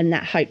 and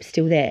that hope's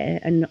still there,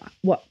 and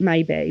what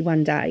maybe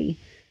one day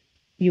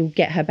you'll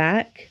get her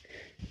back.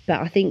 But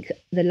I think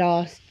the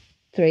last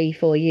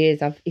 3-4 years,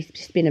 it's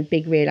just been a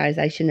big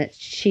realisation that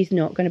she's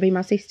not going to be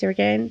my sister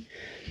again.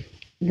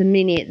 The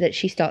minute that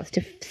she starts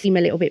to seem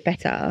a little bit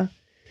better,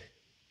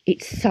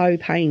 it's so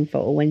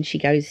painful when she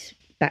goes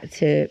back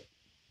to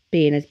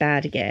being as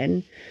bad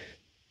again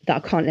that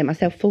I can't let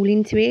myself fall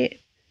into it.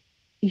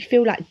 You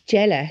feel like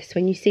jealous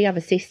when you see other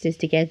sisters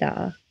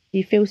together.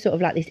 You feel sort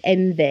of like this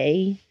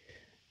envy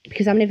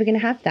because I'm never going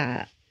to have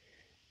that.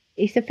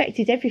 It's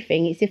affected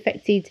everything. It's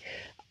affected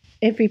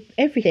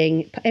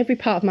everything, every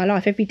part of my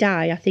life. Every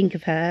day I think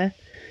of her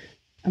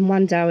and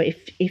wonder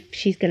if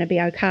she's going to be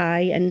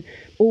okay, and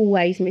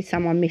always miss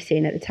someone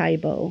missing at the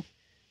table.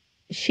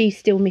 She's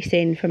still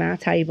missing from our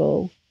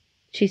table.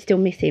 She's still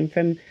missing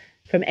from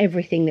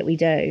everything that we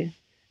do.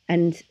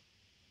 And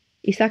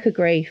it's like a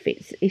grief.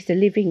 It's a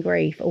living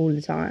grief all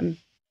the time.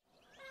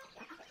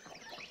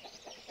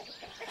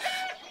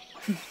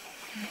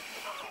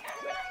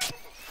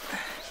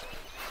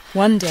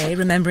 One day,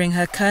 remembering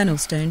her kernel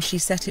stone, she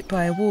set it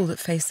by a wall that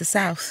faced the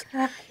south,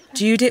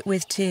 dewed it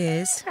with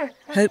tears,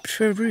 hoped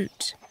for a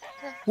root,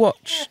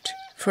 watched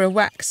for a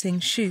waxing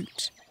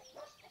shoot.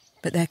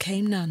 But there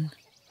came none.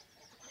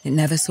 It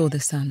never saw the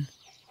sun.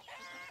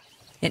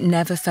 It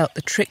never felt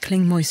the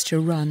trickling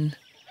moisture run,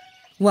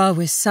 while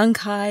with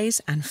sunk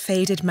eyes and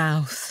faded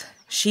mouth,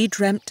 she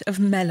dreamt of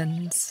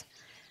melons,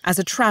 as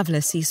a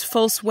traveller sees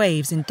false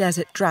waves in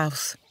desert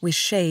drouth with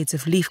shades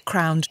of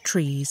leaf-crowned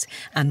trees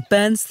and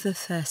burns the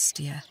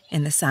thirstier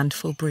in the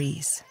sandful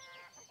breeze.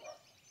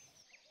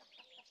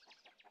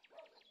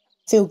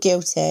 I feel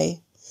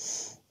guilty.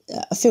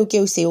 I feel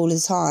guilty all the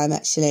time,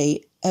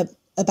 actually,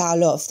 about a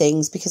lot of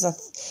things, because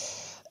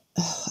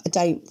I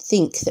don't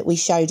think that we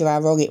showed her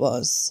how wrong it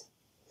was,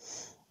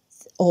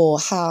 or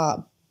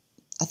how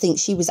I think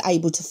she was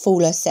able to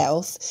fool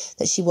herself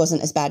that she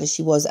wasn't as bad as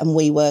she was, and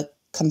we were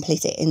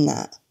complicit in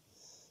that.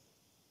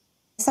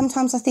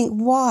 Sometimes I think,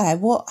 why?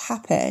 What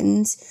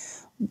happened?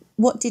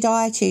 What did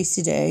I choose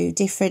to do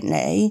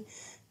differently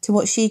to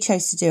what she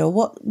chose to do?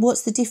 Or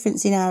what's the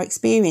difference in our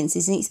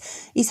experiences? And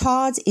it's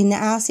hard in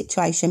our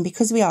situation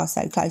because we are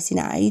so close in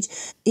age.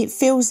 It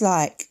feels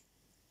like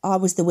I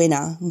was the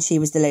winner and she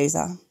was the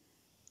loser.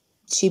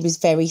 She was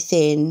very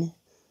thin.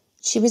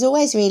 She was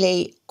always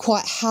really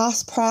quite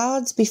house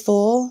proud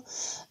before,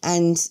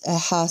 and her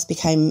house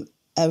became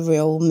a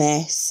real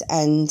mess,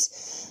 and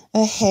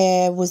her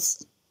hair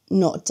was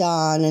not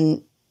done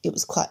and it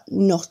was quite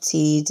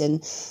knotted,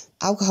 and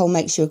alcohol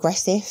makes you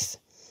aggressive.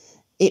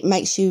 It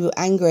makes you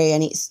angry,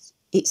 and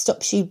it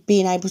stops you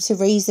being able to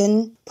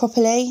reason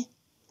properly.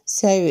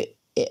 So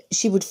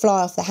she would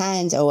fly off the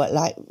handle at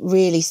like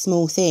really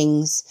small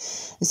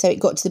things. And so it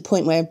got to the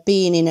point where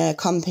being in her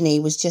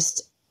company was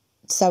just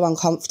so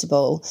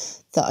uncomfortable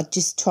that I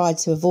just tried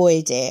to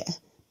avoid it.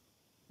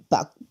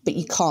 But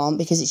you can't,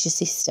 because it's your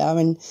sister.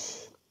 And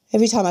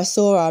every time I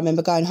saw her, I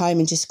remember going home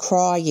and just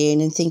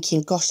crying and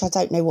thinking, gosh, I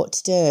don't know what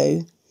to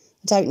do.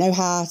 I don't know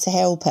how to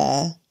help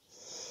her.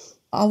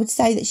 I would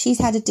say that she's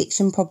had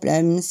addiction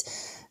problems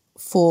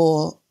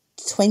for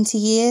 20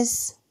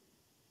 years,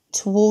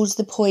 towards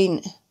the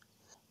point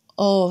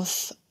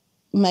of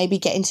maybe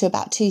getting to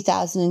about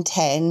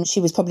 2010. She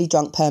was probably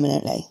drunk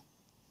permanently,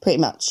 pretty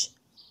much.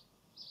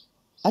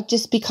 I'd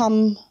just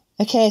become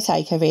a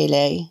caretaker,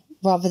 really,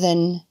 rather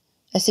than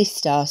a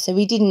sister. So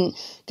we didn't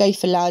go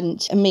for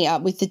lunch and meet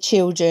up with the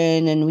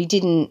children, and we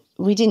didn't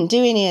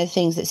do any of the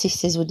things that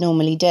sisters would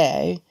normally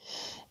do.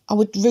 I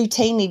would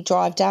routinely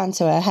drive down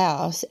to her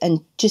house,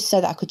 and just so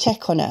that I could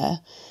check on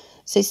her.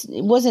 So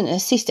it wasn't a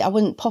sister. I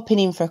wasn't popping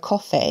in for a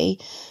coffee.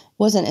 It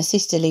wasn't a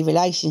sisterly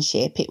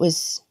relationship. It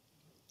was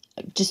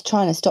just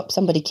trying to stop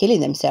somebody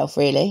killing themselves,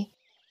 really.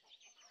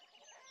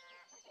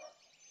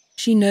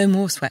 She no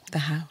more swept the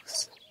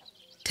house,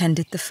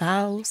 tended the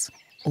fowls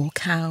or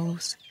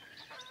cows,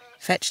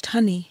 fetched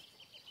honey,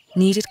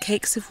 kneaded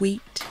cakes of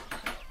wheat,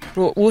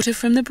 brought water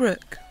from the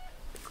brook,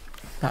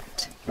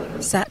 but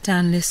sat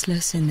down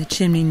listless in the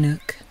chimney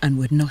nook and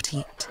would not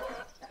eat.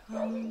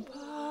 Come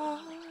by,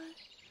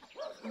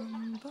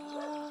 come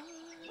by.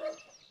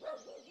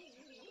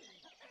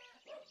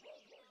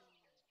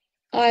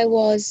 I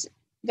was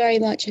very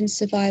much in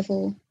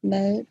survival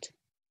mode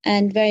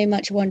and very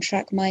much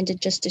one-track minded,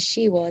 just as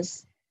she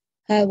was.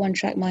 Her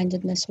one-track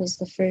mindedness was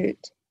the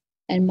fruit,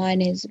 and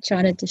mine is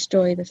trying to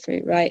destroy the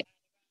fruit, right?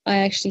 I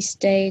actually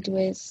stayed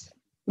with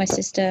my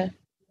sister,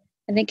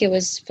 I think it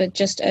was for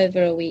just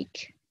over a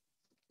week.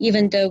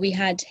 Even though we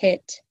had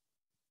hit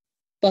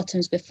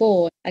bottoms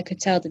before, I could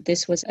tell that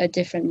this was a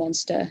different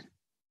monster.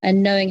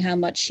 And knowing how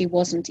much she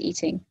wasn't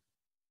eating,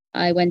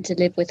 I went to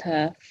live with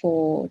her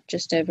for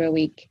just over a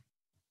week.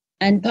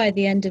 And by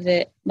the end of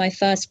it, my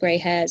first grey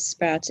hairs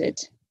sprouted.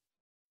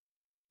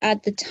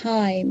 At the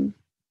time,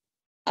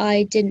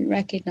 I didn't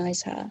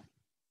recognise her.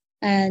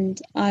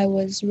 And I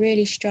was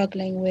really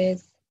struggling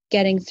with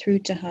getting through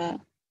to her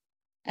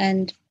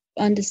and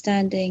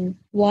understanding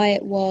why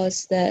it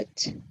was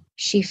that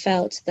she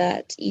felt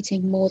that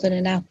eating more than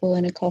an apple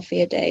and a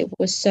coffee a day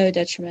was so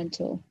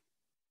detrimental.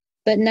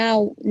 But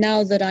now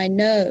that I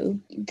know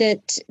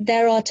that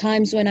there are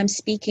times when I'm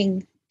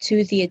speaking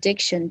to the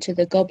addiction, to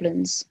the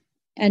goblins,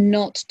 and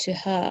not to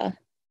her.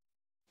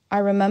 I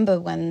remember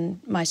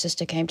when my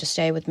sister came to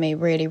stay with me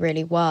really,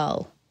 really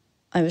well,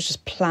 I was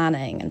just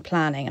planning and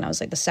planning, and I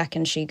was like, the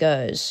second she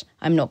goes,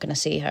 I'm not going to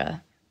see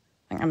her.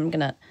 I'm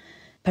going to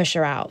push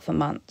her out for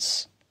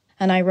months.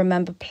 And I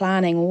remember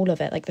planning all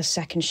of it, like the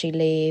second she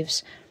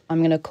leaves, I'm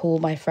going to call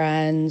my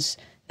friends,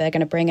 they're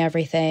going to bring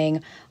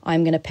everything,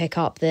 I'm going to pick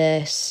up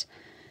this.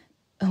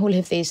 All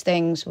of these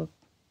things were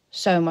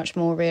so much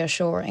more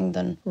reassuring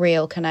than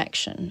real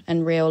connection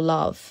and real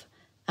love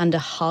and a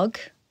hug.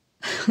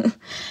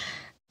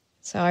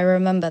 So I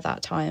remember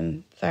that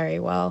time very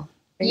well.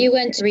 You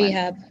went to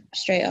rehab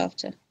straight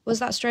after. Was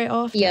that straight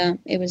after? Yeah,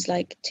 it was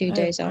like 2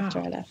 days after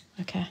I left.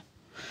 Okay.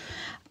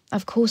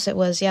 Of course it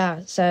was,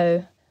 yeah.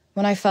 So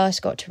when I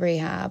first got to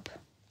rehab,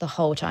 the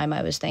whole time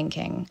I was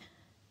thinking,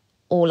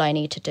 all I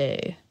need to do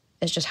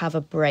is just have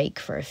a break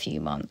for a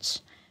few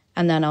months,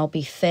 and then I'll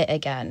be fit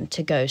again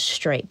to go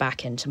straight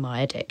back into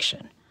my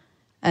addiction.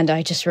 And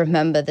I just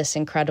remember this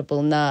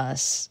incredible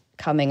nurse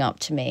coming up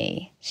to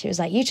me. She was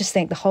like, you just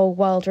think the whole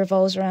world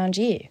revolves around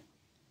you.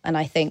 And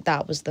I think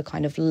that was the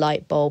kind of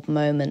light bulb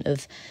moment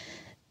of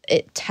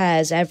it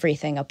tears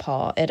everything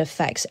apart. It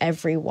affects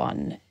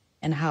everyone.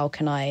 And how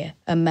can I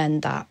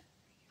amend that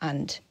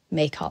and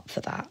make up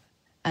for that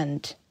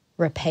and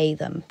repay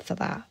them for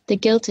that? The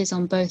guilt is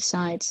on both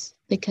sides,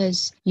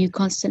 because you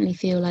constantly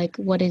feel like,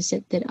 what is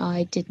it that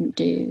I didn't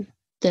do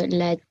that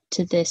led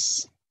to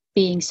this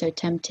being so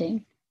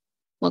tempting?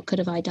 What could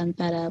have I done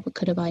better? What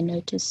could have I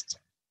noticed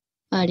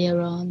earlier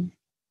on?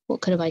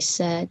 What could have I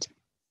said?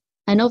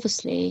 And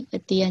obviously,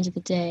 at the end of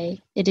the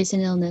day, it is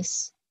an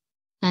illness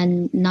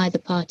and neither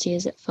party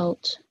is at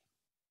fault.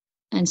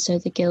 And so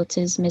the guilt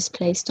is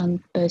misplaced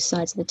on both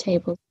sides of the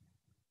table.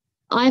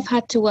 I've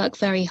had to work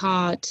very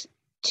hard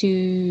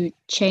to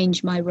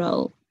change my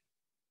role.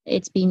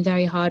 It's been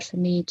very hard for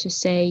me to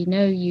say,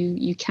 no,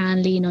 you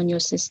can lean on your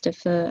sister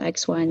for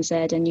X, Y, and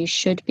Z, and you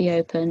should be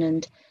open.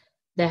 And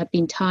there have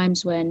been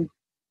times when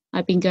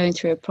I've been going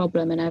through a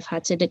problem and I've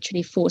had to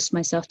literally force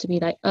myself to be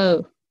like,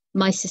 oh,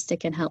 my sister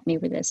can help me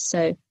with this.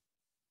 So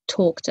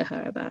talk to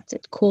her about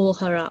it, call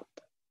her up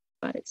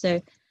about it.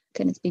 So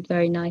it's been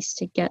very nice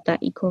to get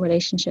that equal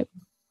relationship.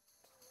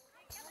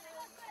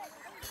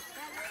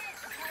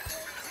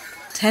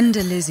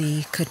 Tender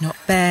Lizzie could not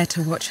bear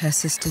to watch her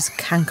sister's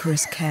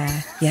cankerous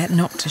care, yet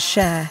not to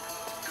share.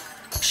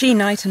 She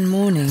night and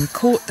morning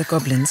caught the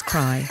goblin's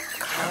cry.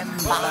 Come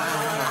by,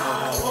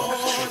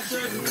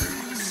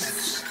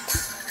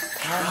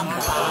 come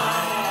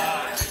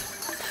by,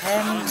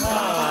 come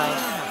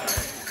by.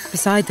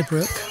 Beside the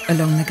brook,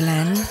 along the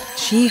glen,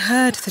 she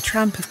heard the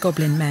tramp of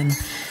goblin men.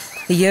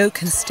 The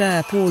yoke and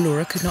stir poor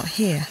Laura could not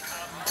hear.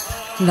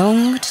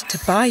 Longed to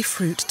buy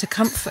fruit to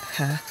comfort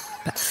her,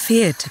 but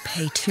feared to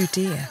pay too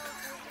dear.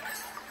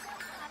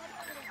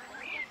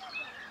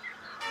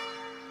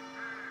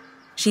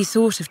 She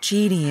thought of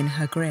Jeanie in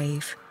her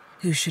grave,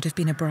 who should have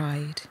been a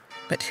bride,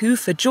 but who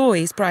for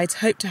joys brides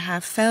hoped to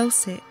have fell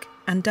sick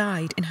and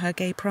died in her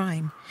gay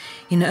prime,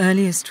 in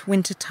earliest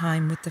winter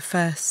time with the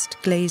first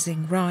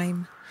glazing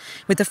rime,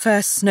 with the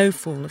first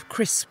snowfall of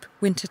crisp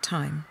winter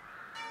time.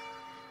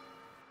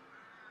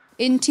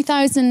 In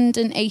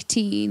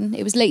 2018,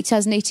 it was late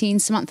 2018,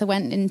 Samantha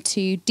went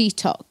into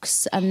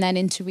detox and then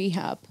into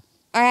rehab.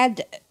 I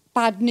had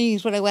bad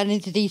news when I went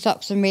into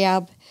detox and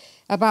rehab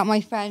about my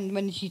friend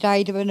when she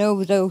died of an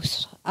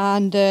overdose.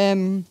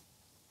 And,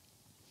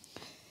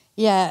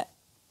 yeah,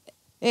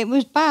 it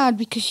was bad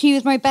because she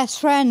was my best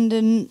friend.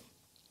 And,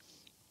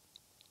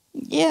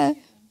 yeah,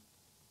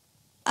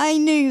 I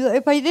knew that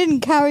if I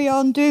didn't carry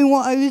on doing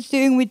what I was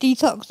doing with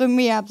detox and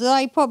rehab, that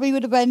I probably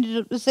would have ended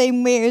up the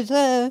same way as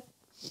her.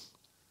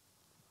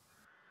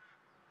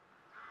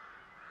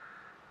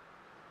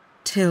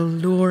 Till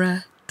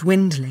Laura,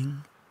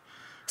 dwindling,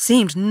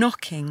 seemed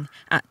knocking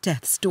at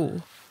death's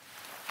door.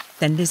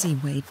 Then Lizzie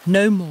weighed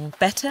no more,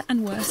 better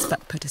and worse,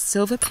 but put a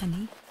silver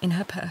penny in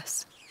her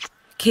purse,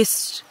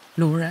 kissed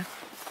Laura,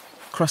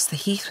 crossed the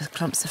heath with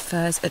clumps of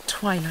firs at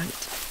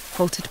twilight,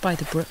 halted by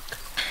the brook,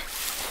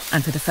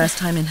 and for the first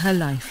time in her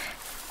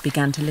life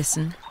began to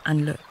listen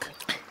and look.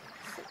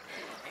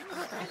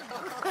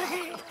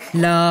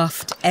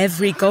 Laughed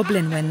every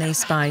goblin when they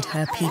spied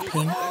her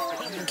peeping,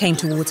 came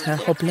towards her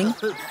hobbling,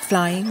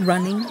 flying,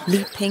 running,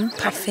 leaping,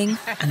 puffing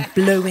and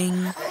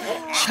blowing,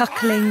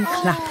 chuckling,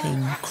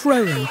 clapping,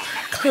 crowing,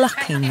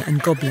 clucking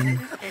and gobbling,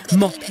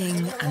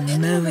 mopping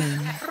and mowing,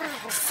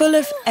 full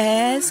of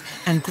airs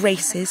and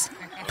graces,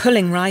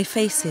 pulling wry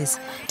faces,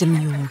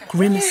 demure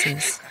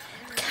grimaces,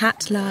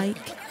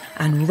 cat-like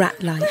and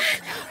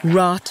rat-like,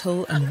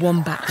 rattle and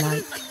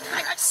wombat-like,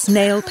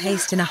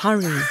 snail-paced in a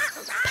hurry,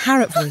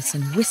 parrot voice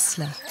and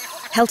whistler,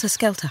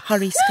 helter-skelter,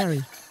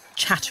 hurry-scurry,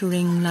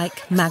 chattering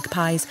like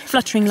magpies,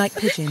 fluttering like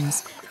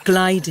pigeons,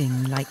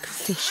 gliding like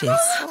fishes.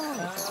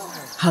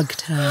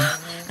 Hugged her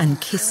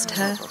and kissed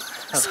her,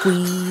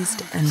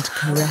 squeezed and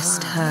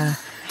caressed her,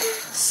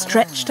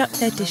 stretched up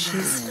their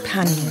dishes,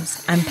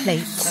 panniers and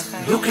plates.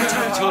 Look at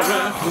our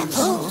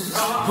apples,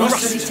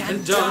 russet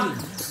and done.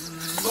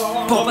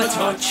 Bob at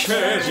our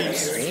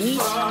cherries,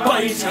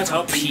 bite at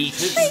our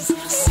peaches,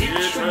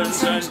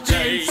 citrons and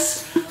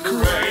dates,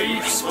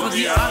 grapes for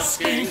the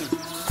asking.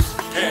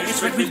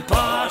 Hair's red with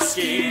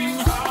basking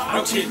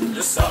out in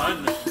the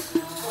sun.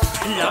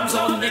 Plums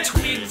on their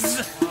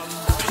twigs,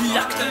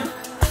 pluck them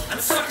and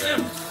suck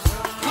them.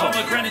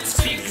 Pomegranate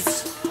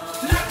figs,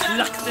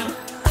 pluck them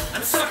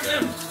and suck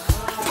them.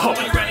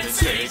 Pomegranate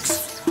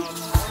figs.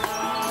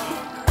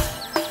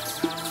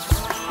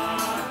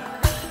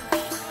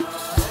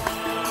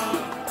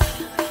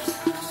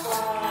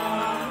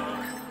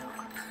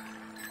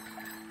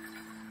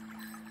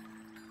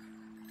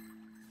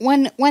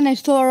 When I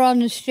saw her on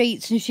the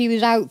streets and she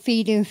was out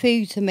feeding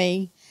food to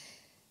me,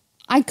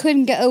 I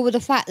couldn't get over the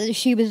fact that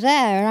she was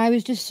there, and I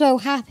was just so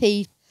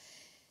happy.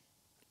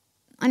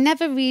 I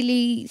never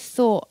really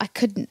thought I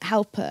couldn't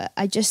help her.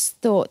 I just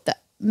thought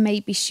that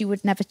maybe she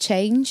would never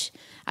change.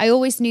 I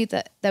always knew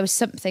that there was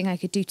something I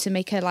could do to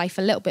make her life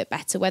a little bit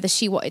better, whether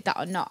she wanted that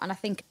or not. And I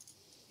think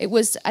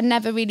I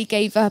never really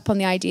gave up on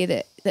the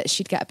idea that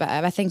she'd get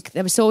better. I think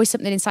there was always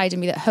something inside of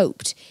me that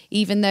hoped,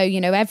 even though,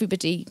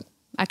 everybody,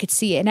 I could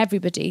see it in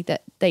everybody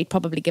that they'd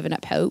probably given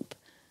up hope.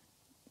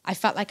 I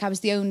felt like I was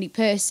the only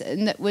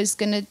person that was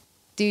going to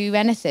do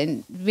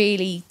anything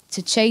really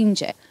to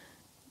change it.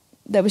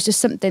 There was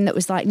just something that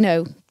was like,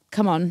 no,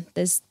 come on,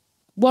 there's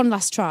one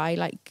last try,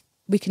 like,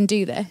 we can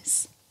do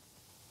this.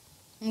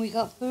 And we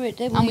got through it,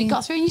 didn't we? And we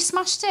got through and you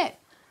smashed it.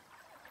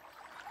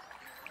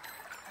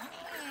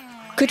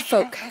 Good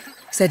folk,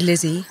 said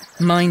Lizzie,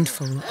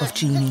 mindful of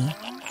Jeanie.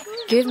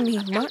 Give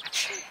me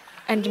much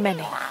and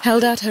many.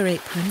 Held out her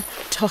apron,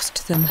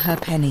 tossed them her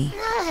penny.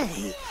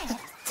 Hey,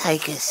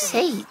 take a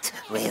seat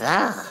with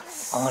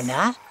us.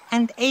 Honour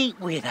and eat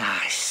with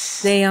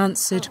us. They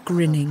answered,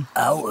 grinning.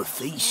 Our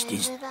feast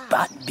is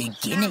but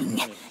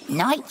beginning.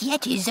 Night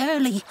yet is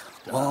early,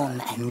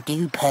 warm and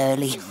dew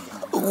pearly,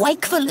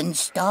 wakeful and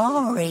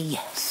starry.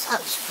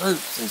 Such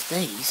fruits as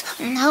these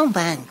no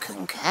man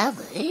can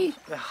carry.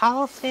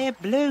 Half their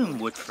bloom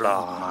would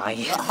fly.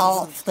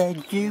 Half their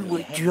dew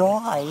would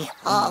dry.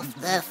 Half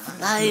their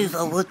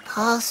flavour would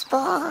pass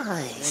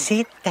by.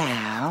 Sit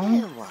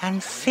down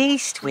and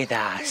feast with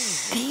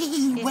us.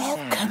 Be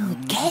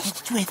welcome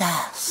guest with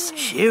us.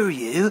 Cheer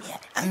you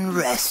and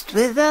rest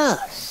with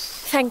us.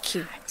 Thank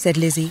you, said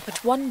Lizzie.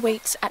 But one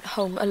waits at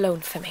home alone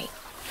for me.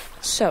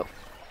 So,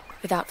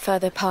 without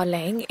further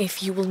parleying,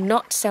 if you will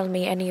not sell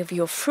me any of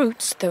your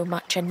fruits, though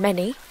much and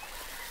many,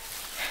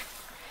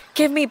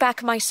 give me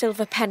back my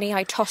silver penny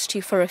I tossed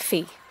you for a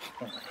fee.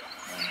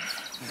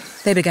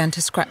 They began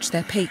to scratch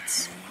their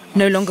pates,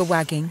 no longer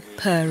wagging,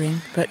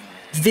 purring, but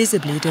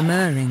visibly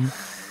demurring,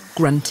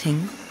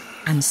 grunting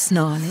and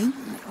snarling.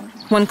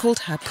 One called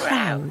her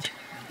proud,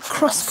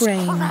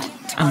 cross-grained,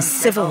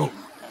 uncivil.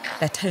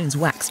 Their tones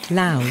waxed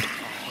loud,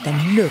 their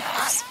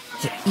looks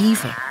were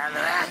evil.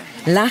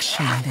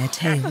 Lashing their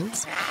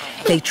tails,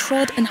 they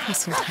trod and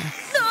hustled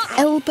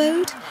her,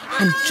 elbowed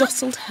and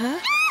jostled her,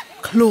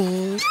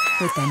 clawed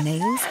with their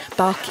nails,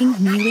 barking,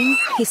 mewing,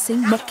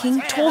 hissing,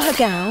 mocking, tore her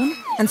gown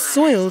and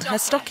soiled her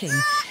stocking,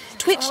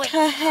 twitched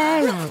her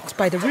hair out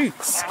by the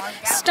roots,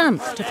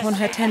 stamped upon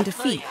her tender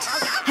feet,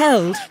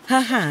 held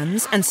her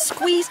hands and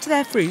squeezed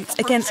their fruits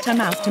against her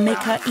mouth to make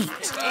her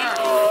eat.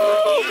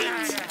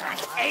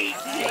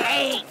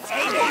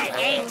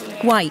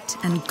 White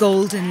and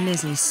golden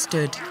Lizzie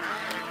stood,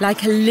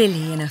 like a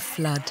lily in a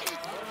flood,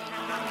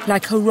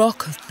 like a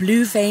rock of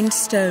blue-veined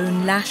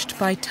stone lashed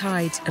by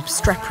tides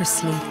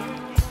obstreperously,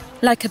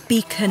 like a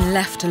beacon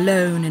left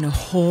alone in a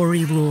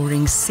hoary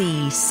roaring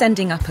sea,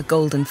 sending up a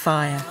golden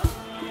fire,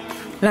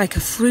 like a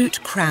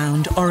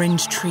fruit-crowned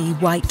orange tree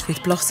white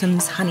with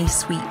blossoms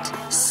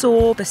honey-sweet,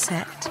 sore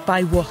beset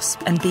by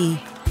wasp and bee,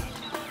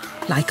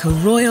 like a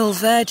royal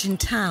virgin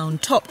town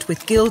topped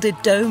with gilded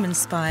dome and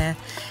spire,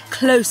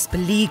 close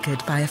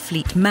beleaguered by a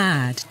fleet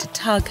mad to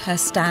tug her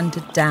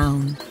standard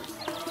down.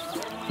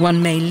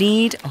 One may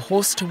lead a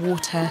horse to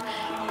water,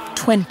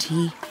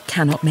 20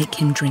 cannot make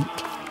him drink.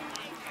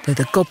 Though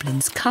the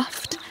goblins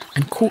cuffed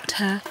and caught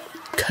her,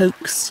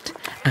 coaxed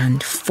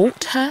and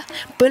fought her,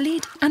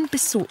 bullied and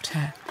besought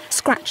her,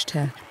 scratched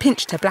her,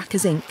 pinched her black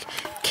as ink,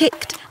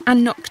 kicked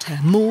and knocked her,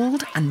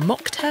 mauled and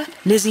mocked her,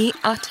 Lizzie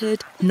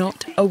uttered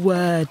not a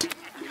word,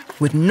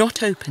 would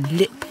not open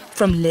lip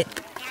from lip,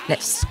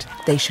 lest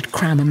they should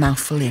cram a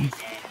mouthful in,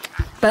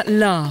 but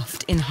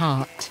laughed in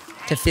heart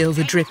to feel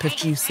the drip of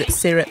juice that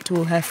syrupped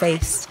all her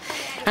face,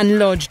 and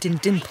lodged in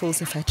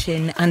dimples of her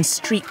chin, and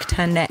streaked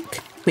her neck,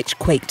 which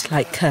quaked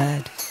like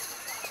curd.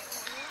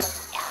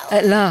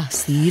 At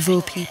last the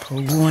evil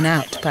people, worn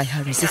out by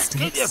her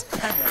resistance,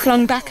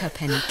 flung back her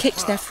penny,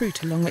 kicked their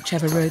fruit along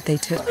whichever road they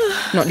took,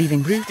 not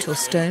leaving root or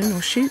stone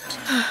or shoot.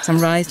 Some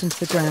writhed into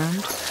the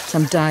ground,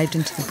 some dived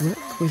into the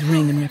brook with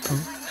ring and ripple,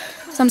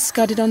 some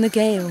scudded on the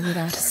gale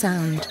without a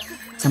sound,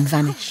 some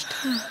vanished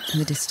in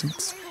the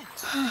distance.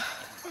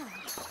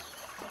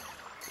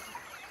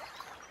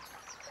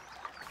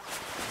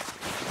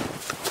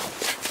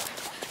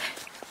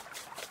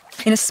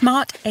 In a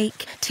smart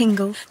ache,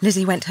 tingle,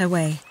 Lizzie went her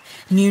way,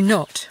 knew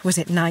not was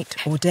it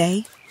night or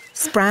day,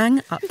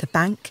 sprang up the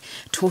bank,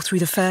 tore through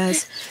the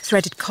furze,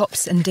 threaded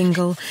copse and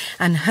dingle,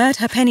 and heard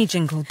her penny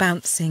jingle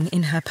bouncing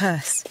in her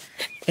purse.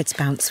 Its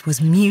bounce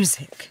was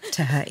music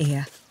to her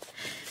ear.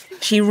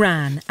 She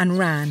ran and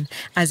ran,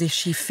 as if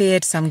she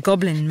feared some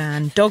goblin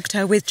man dogged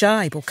her with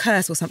jibe or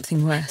curse or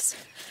something worse.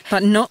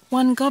 But not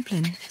one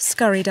goblin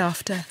scurried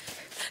after.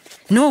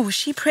 Nor was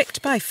she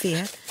pricked by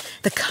fear.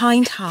 The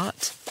kind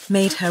heart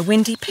made her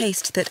windy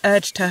paced that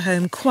urged her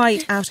home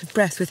quite out of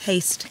breath with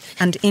haste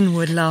and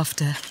inward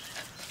laughter.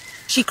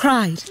 She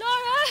cried,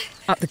 Laura!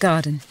 Up the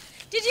garden.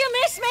 Did you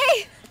miss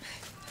me?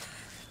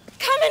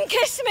 Come and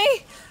kiss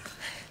me.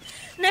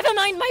 Never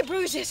mind my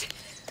bruises.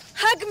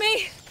 Hug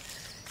me.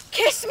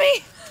 Kiss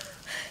me.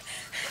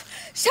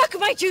 Suck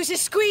my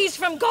juices squeezed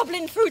from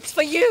goblin fruits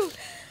for you.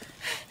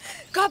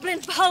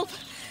 Goblin pulp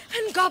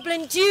and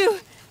goblin dew.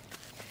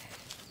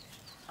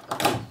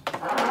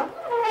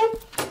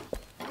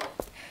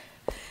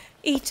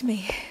 Eat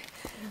me.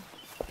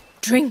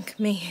 Drink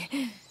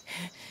me.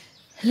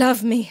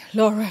 Love me,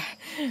 Laura.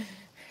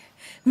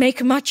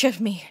 Make much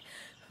of me.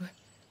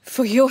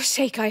 For your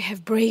sake I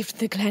have braved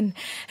the glen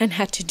and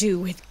had to do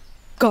with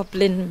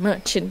goblin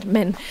merchant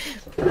men.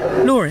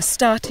 Laura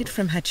started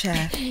from her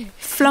chair,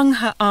 flung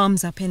her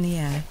arms up in the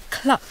air,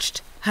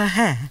 clutched her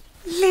hair.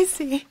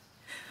 Lizzie,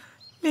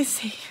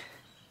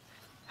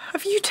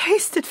 have you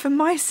tasted for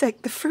my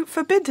sake the fruit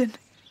forbidden?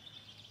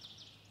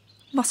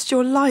 Must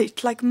your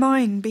light like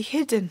mine be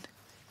hidden?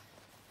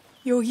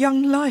 Your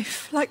young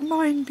life like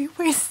mine be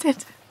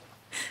wasted,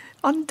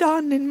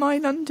 undone in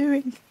mine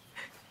undoing,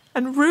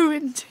 and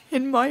ruined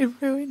in my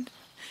ruin,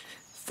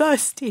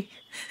 thirsty,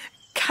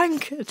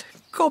 cankered,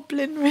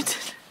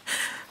 goblin-ridden.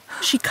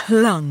 She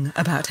clung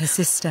about her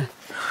sister,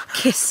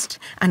 kissed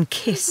and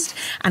kissed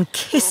and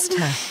kissed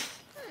her.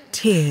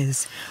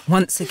 Tears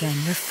once again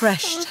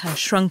refreshed her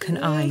shrunken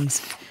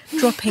eyes,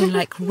 dropping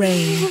like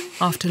rain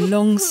after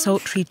long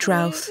sultry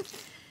drouth.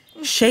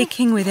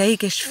 Shaking with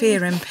aguish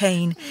fear and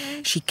pain,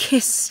 she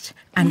kissed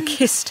and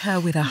kissed her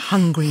with a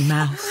hungry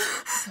mouth.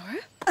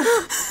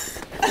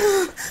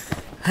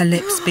 Her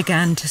lips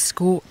began to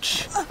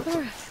scorch.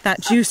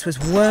 That juice was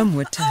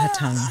wormwood to her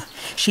tongue.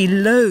 She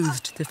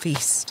loathed the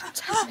feast.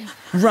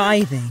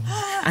 Writhing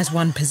as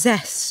one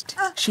possessed,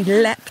 she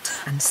leapt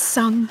and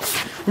sung,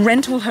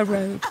 rent all her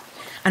robe,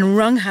 and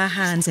wrung her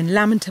hands in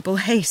lamentable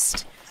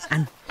haste,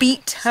 and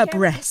beat her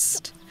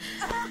breast.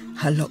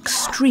 Her locks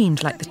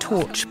streamed like the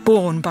torch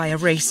borne by a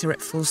racer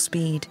at full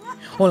speed,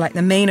 or like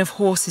the mane of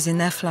horses in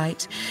their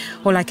flight,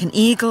 or like an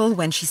eagle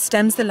when she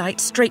stems the light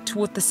straight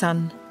toward the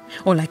sun,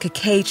 or like a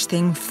caged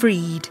thing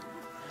freed,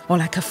 or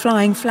like a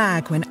flying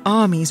flag when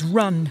armies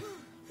run.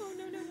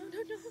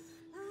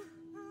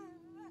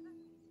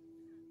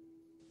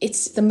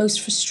 It's the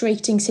most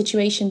frustrating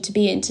situation to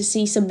be in, to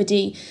see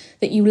somebody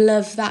that you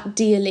love that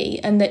dearly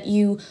and that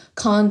you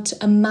can't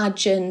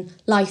imagine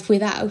life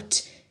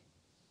without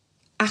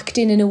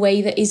acting in a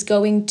way that is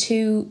going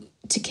to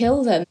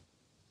kill them.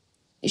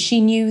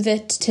 She knew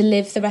that to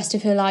live the rest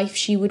of her life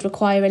she would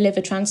require a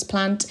liver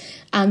transplant,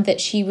 and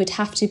that she would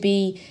have to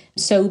be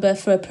sober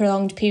for a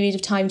prolonged period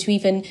of time to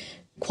even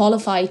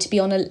qualify to be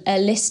on a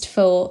list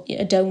for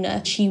a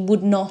donor. She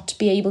would not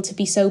be able to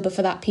be sober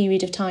for that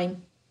period of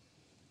time.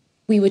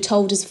 We were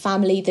told as a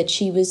family that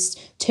she was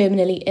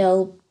terminally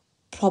ill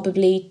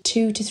probably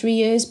 2 to 3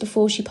 years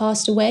before she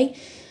passed away.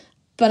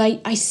 But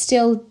I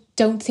still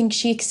don't think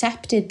she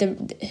accepted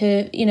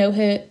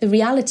the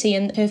reality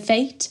and her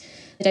fate.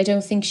 I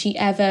don't think she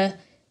ever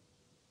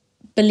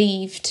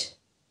believed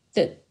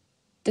that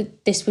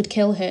this would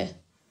kill her.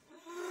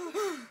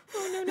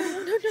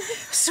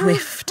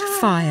 Swift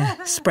fire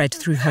spread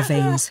through her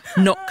veins,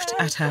 knocked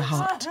at her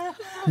heart,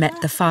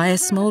 met the fire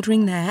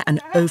smouldering there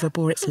and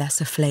overbore its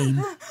lesser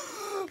flame.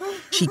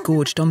 She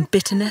gorged on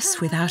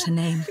bitterness without a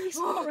name.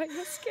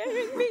 You're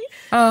scaring me.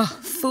 Ah,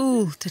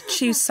 fool, to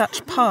choose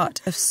such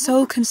part of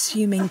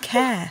soul-consuming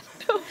care.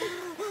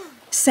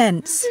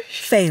 Sense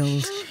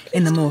failed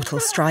in the mortal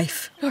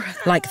strife,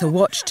 like the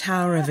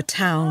watchtower of a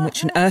town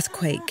which an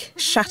earthquake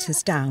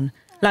shatters down,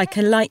 like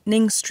a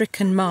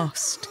lightning-stricken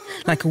mast,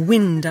 like a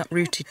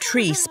wind-uprooted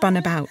tree spun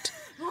about,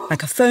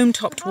 like a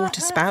foam-topped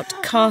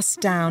waterspout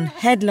cast down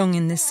headlong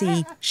in the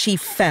sea. She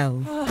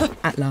fell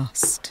at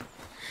last.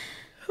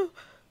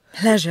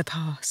 Pleasure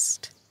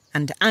past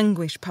and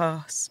anguish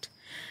past.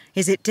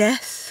 Is it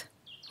death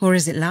or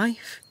is it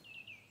life?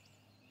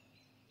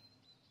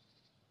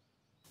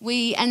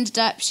 We ended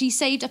up, she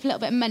saved up a little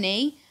bit of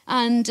money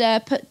and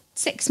put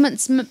 6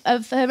 months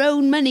of her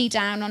own money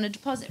down on a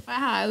deposit for a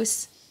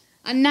house.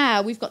 And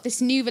now we've got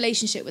this new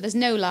relationship where there's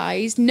no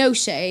lies, no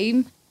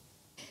shame.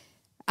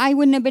 I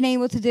wouldn't have been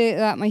able to do it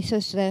without my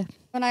sister,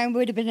 and I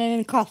would have been in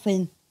a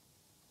coffin.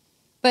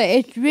 But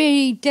it's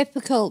really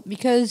difficult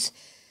because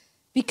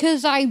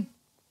I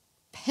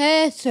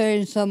hurt her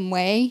in some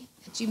way.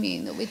 What do you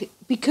mean?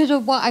 Because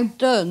of what I've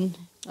done.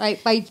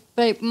 Like, by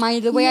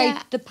the way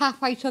the path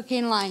I took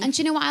in life. And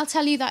do you know what I'll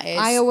tell you that is?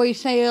 I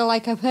always say,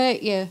 like, I've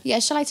hurt you. Yeah,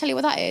 shall I tell you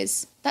what that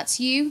is? That's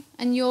you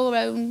and your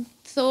own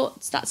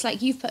thoughts. That's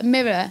like you've put a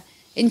mirror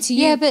into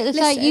you. Yeah, but it's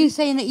like you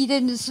saying that you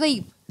didn't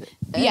sleep.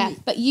 Yeah,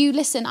 but you,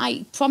 listen,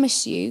 I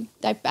promise you,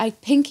 I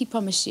pinky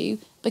promise you,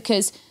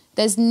 because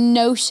there's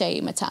no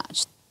shame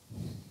attached.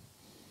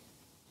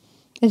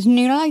 There's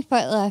new life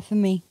out there for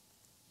me.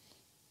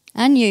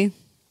 And you.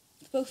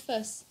 Both of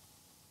us.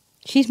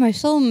 She's my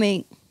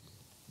soulmate.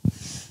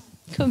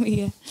 Come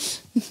here.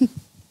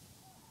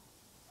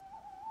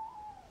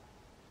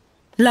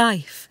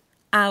 Life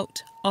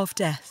out of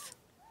death.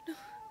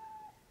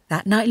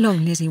 That night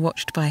long Lizzie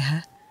watched by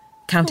her,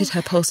 counted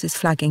her pulses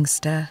flagging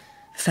stir,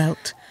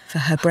 felt for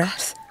her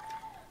breath,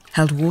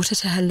 held water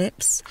to her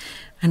lips,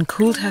 and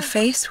cooled her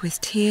face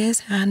with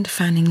tears and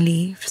fanning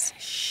leaves.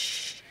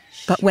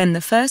 But when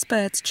the first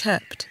birds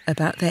chirped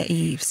about their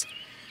eaves,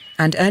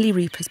 and early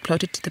reapers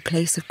plodded to the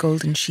place of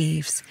golden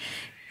sheaves,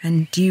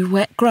 and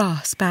dew-wet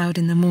grass bowed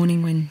in the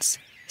morning winds,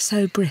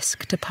 so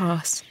brisk to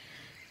pass,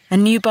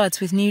 and new buds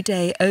with new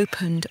day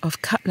opened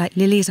of cut like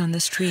lilies on the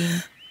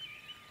stream,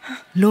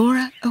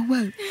 Laura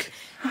awoke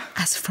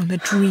as from a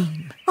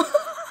dream,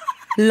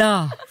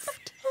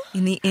 laughed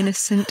in the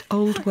innocent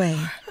old way,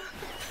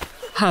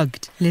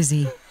 hugged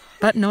Lizzie,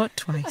 but not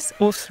twice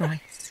or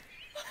thrice.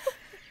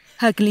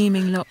 Her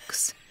gleaming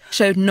locks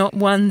showed not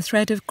one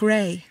thread of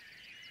grey.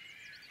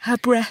 Her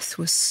breath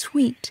was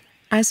sweet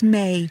as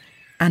May,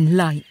 and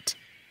light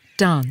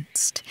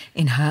danced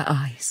in her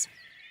eyes.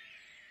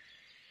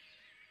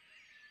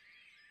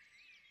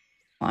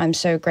 I'm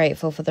so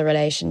grateful for the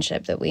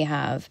relationship that we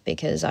have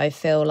because I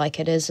feel like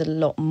it is a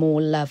lot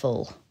more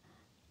level.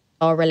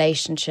 Our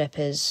relationship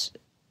is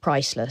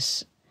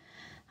priceless.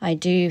 I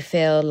do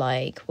feel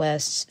like we're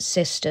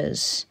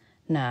sisters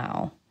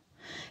now.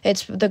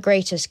 It's the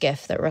greatest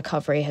gift that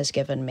recovery has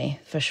given me,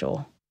 for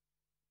sure.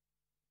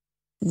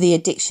 The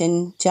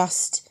addiction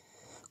just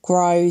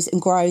grows and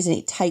grows and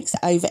it takes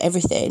over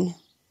everything.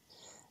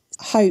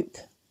 Hope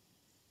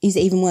is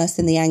even worse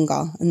than the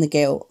anger and the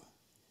guilt.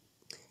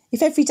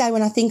 If every day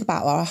when I think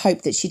about her, I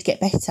hope that she'd get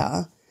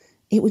better,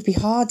 it would be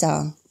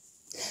harder.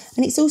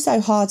 And it's also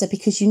harder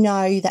because you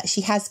know that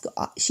she has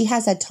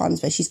had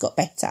times where she's got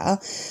better,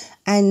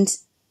 and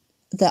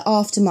the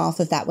aftermath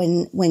of that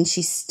when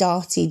she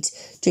started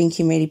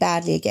drinking really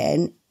badly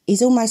again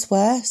is almost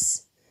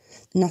worse.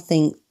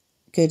 Nothing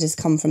good has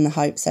come from the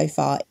hope so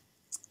far.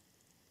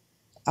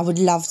 I would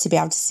love to be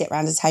able to sit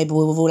around a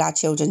table with all our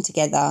children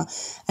together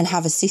and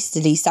have a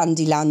sisterly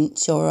Sunday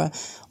lunch or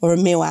a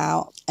meal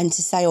out, and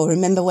to say, "Oh,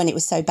 remember when it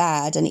was so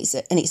bad?" And it's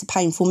a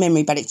painful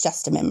memory, but it's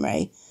just a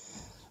memory.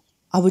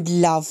 I would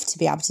love to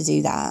be able to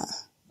do that.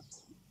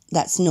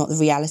 That's not the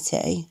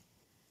reality.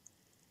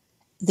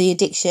 The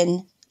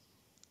addiction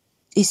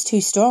is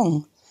too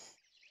strong.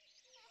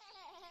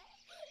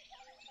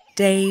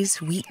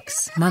 Days,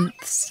 weeks,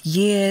 months,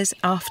 years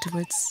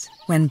afterwards,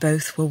 when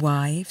both were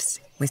wives,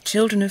 with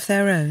children of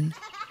their own,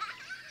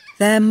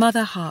 their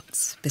mother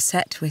hearts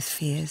beset with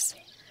fears,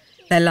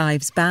 their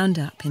lives bound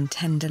up in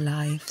tender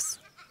lives.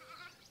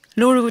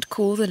 Laura would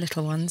call the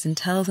little ones and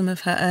tell them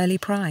of her early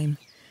prime,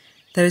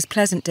 those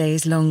pleasant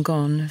days long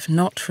gone of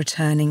not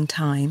returning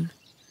time.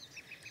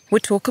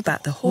 Would talk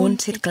about the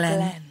haunted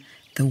glen,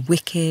 the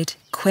wicked,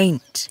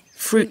 quaint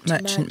fruit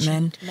merchant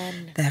men,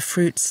 their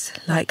fruits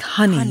like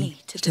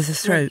honey to the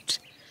throat,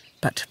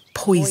 but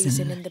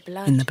poison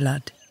in the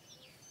blood.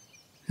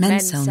 Men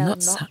sell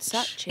not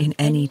such in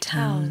any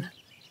town.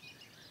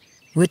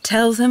 Would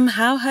tell them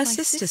how her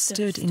sister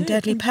stood in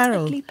deadly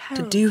peril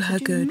to do her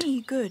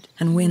good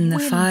and win the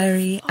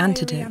fiery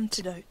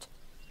antidote.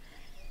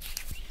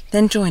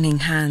 Then joining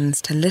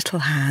hands to little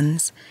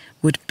hands,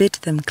 would bid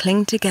them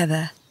cling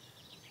together,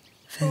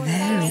 for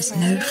there is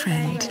no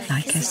friend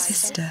like a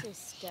sister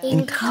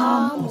in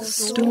calm or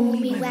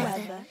stormy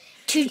weather,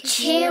 to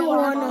cheer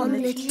one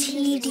on the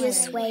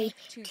tedious way,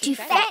 to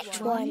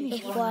fetch one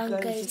if one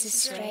goes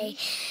astray,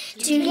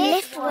 to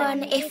lift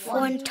one if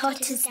one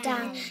totters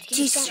down,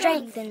 to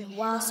strengthen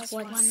whilst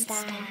one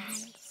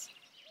stands.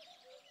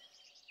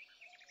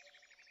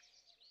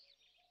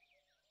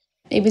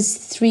 It was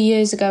 3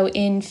 years ago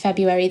in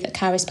February that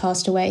Caris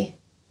passed away.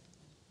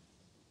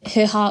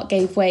 Her heart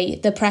gave way.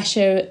 The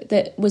pressure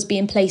that was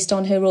being placed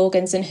on her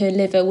organs and her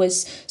liver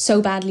was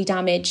so badly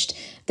damaged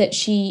that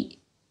she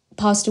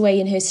passed away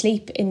in her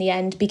sleep in the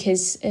end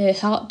because her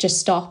heart just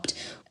stopped.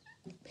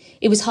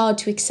 It was hard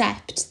to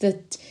accept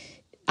that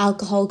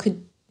alcohol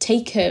could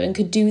take her and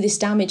could do this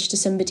damage to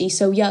somebody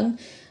so young.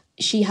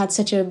 She had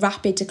such a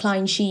rapid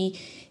decline.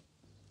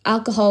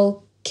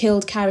 Alcohol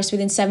killed Caris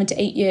within 7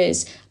 to 8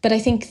 years. But I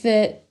think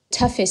the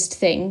toughest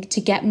thing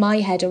to get my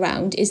head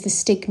around is the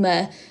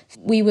stigma.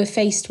 We were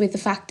faced with the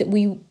fact that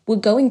we were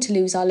going to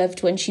lose our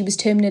loved one. She was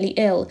terminally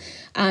ill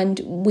and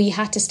we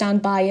had to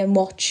stand by and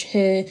watch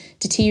her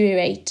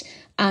deteriorate,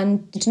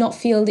 and to not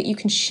feel that you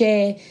can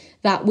share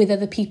that with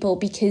other people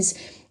because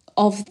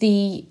of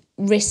the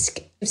risk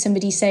of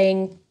somebody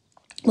saying,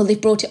 well, they've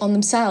brought it on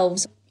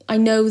themselves. I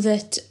know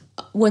that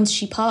once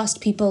she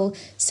passed, people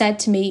said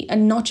to me,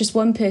 and not just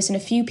one person, a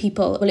few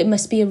people, well, it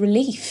must be a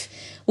relief,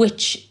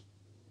 which,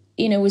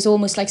 you know, was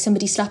almost like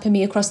somebody slapping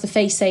me across the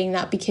face saying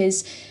that,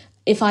 because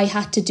if I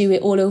had to do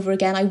it all over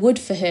again, I would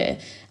for her.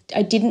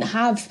 I didn't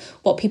have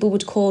what people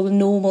would call the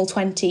normal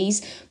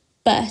 20s,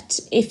 but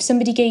if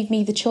somebody gave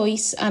me the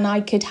choice and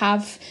I could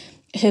have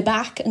her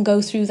back and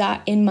go through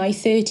that in my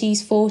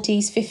 30s,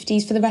 40s,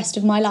 50s for the rest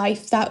of my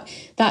life, that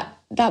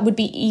that would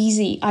be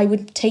easy. I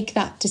would take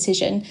that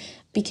decision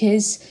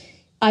because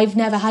I've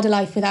never had a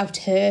life without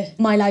her.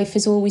 My life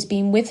has always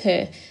been with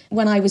her.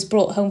 When I was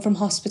brought home from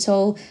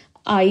hospital,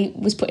 I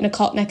was put in a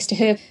cot next to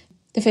her.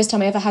 The first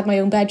time I ever had my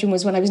own bedroom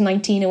was when I was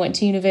 19 and went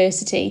to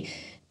university.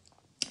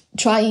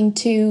 Trying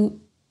to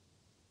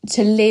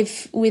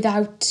live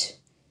without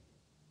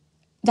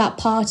that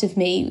part of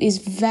me is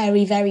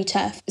very, very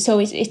tough. So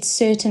it's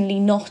certainly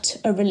not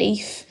a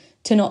relief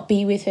to not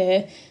be with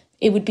her.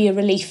 It would be a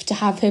relief to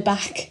have her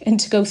back and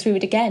to go through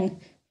it again.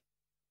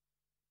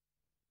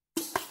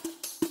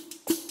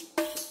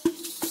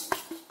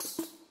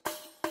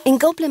 In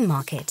Goblin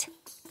Market,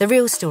 the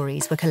real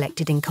stories were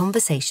collected in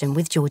conversation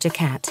with Georgia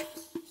Catt.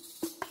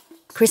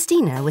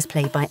 Christina was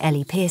played by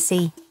Ellie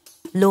Piercy,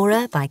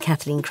 Laura by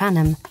Kathleen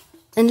Cranham,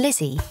 and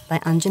Lizzie by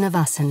Anjana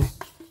Vasan.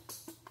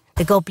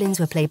 The Goblins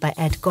were played by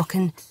Ed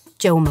Gocken,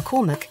 Joel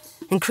McCormack,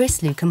 and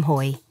Chris Lukham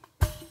Hoy,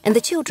 and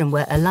the children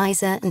were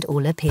Eliza and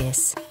Orla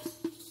Pierce.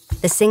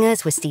 The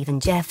singers were Stephen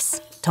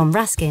Jeffs, Tom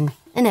Raskin,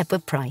 and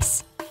Edward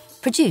Price,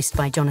 produced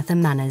by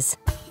Jonathan Manners.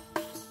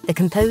 The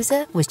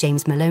composer was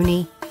James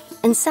Maloney,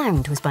 and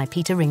sound was by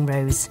Peter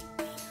Ringrose.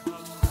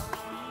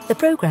 The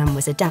programme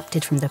was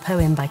adapted from the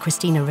poem by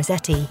Christina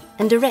Rossetti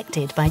and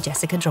directed by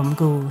Jessica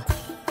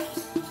Dromgoole.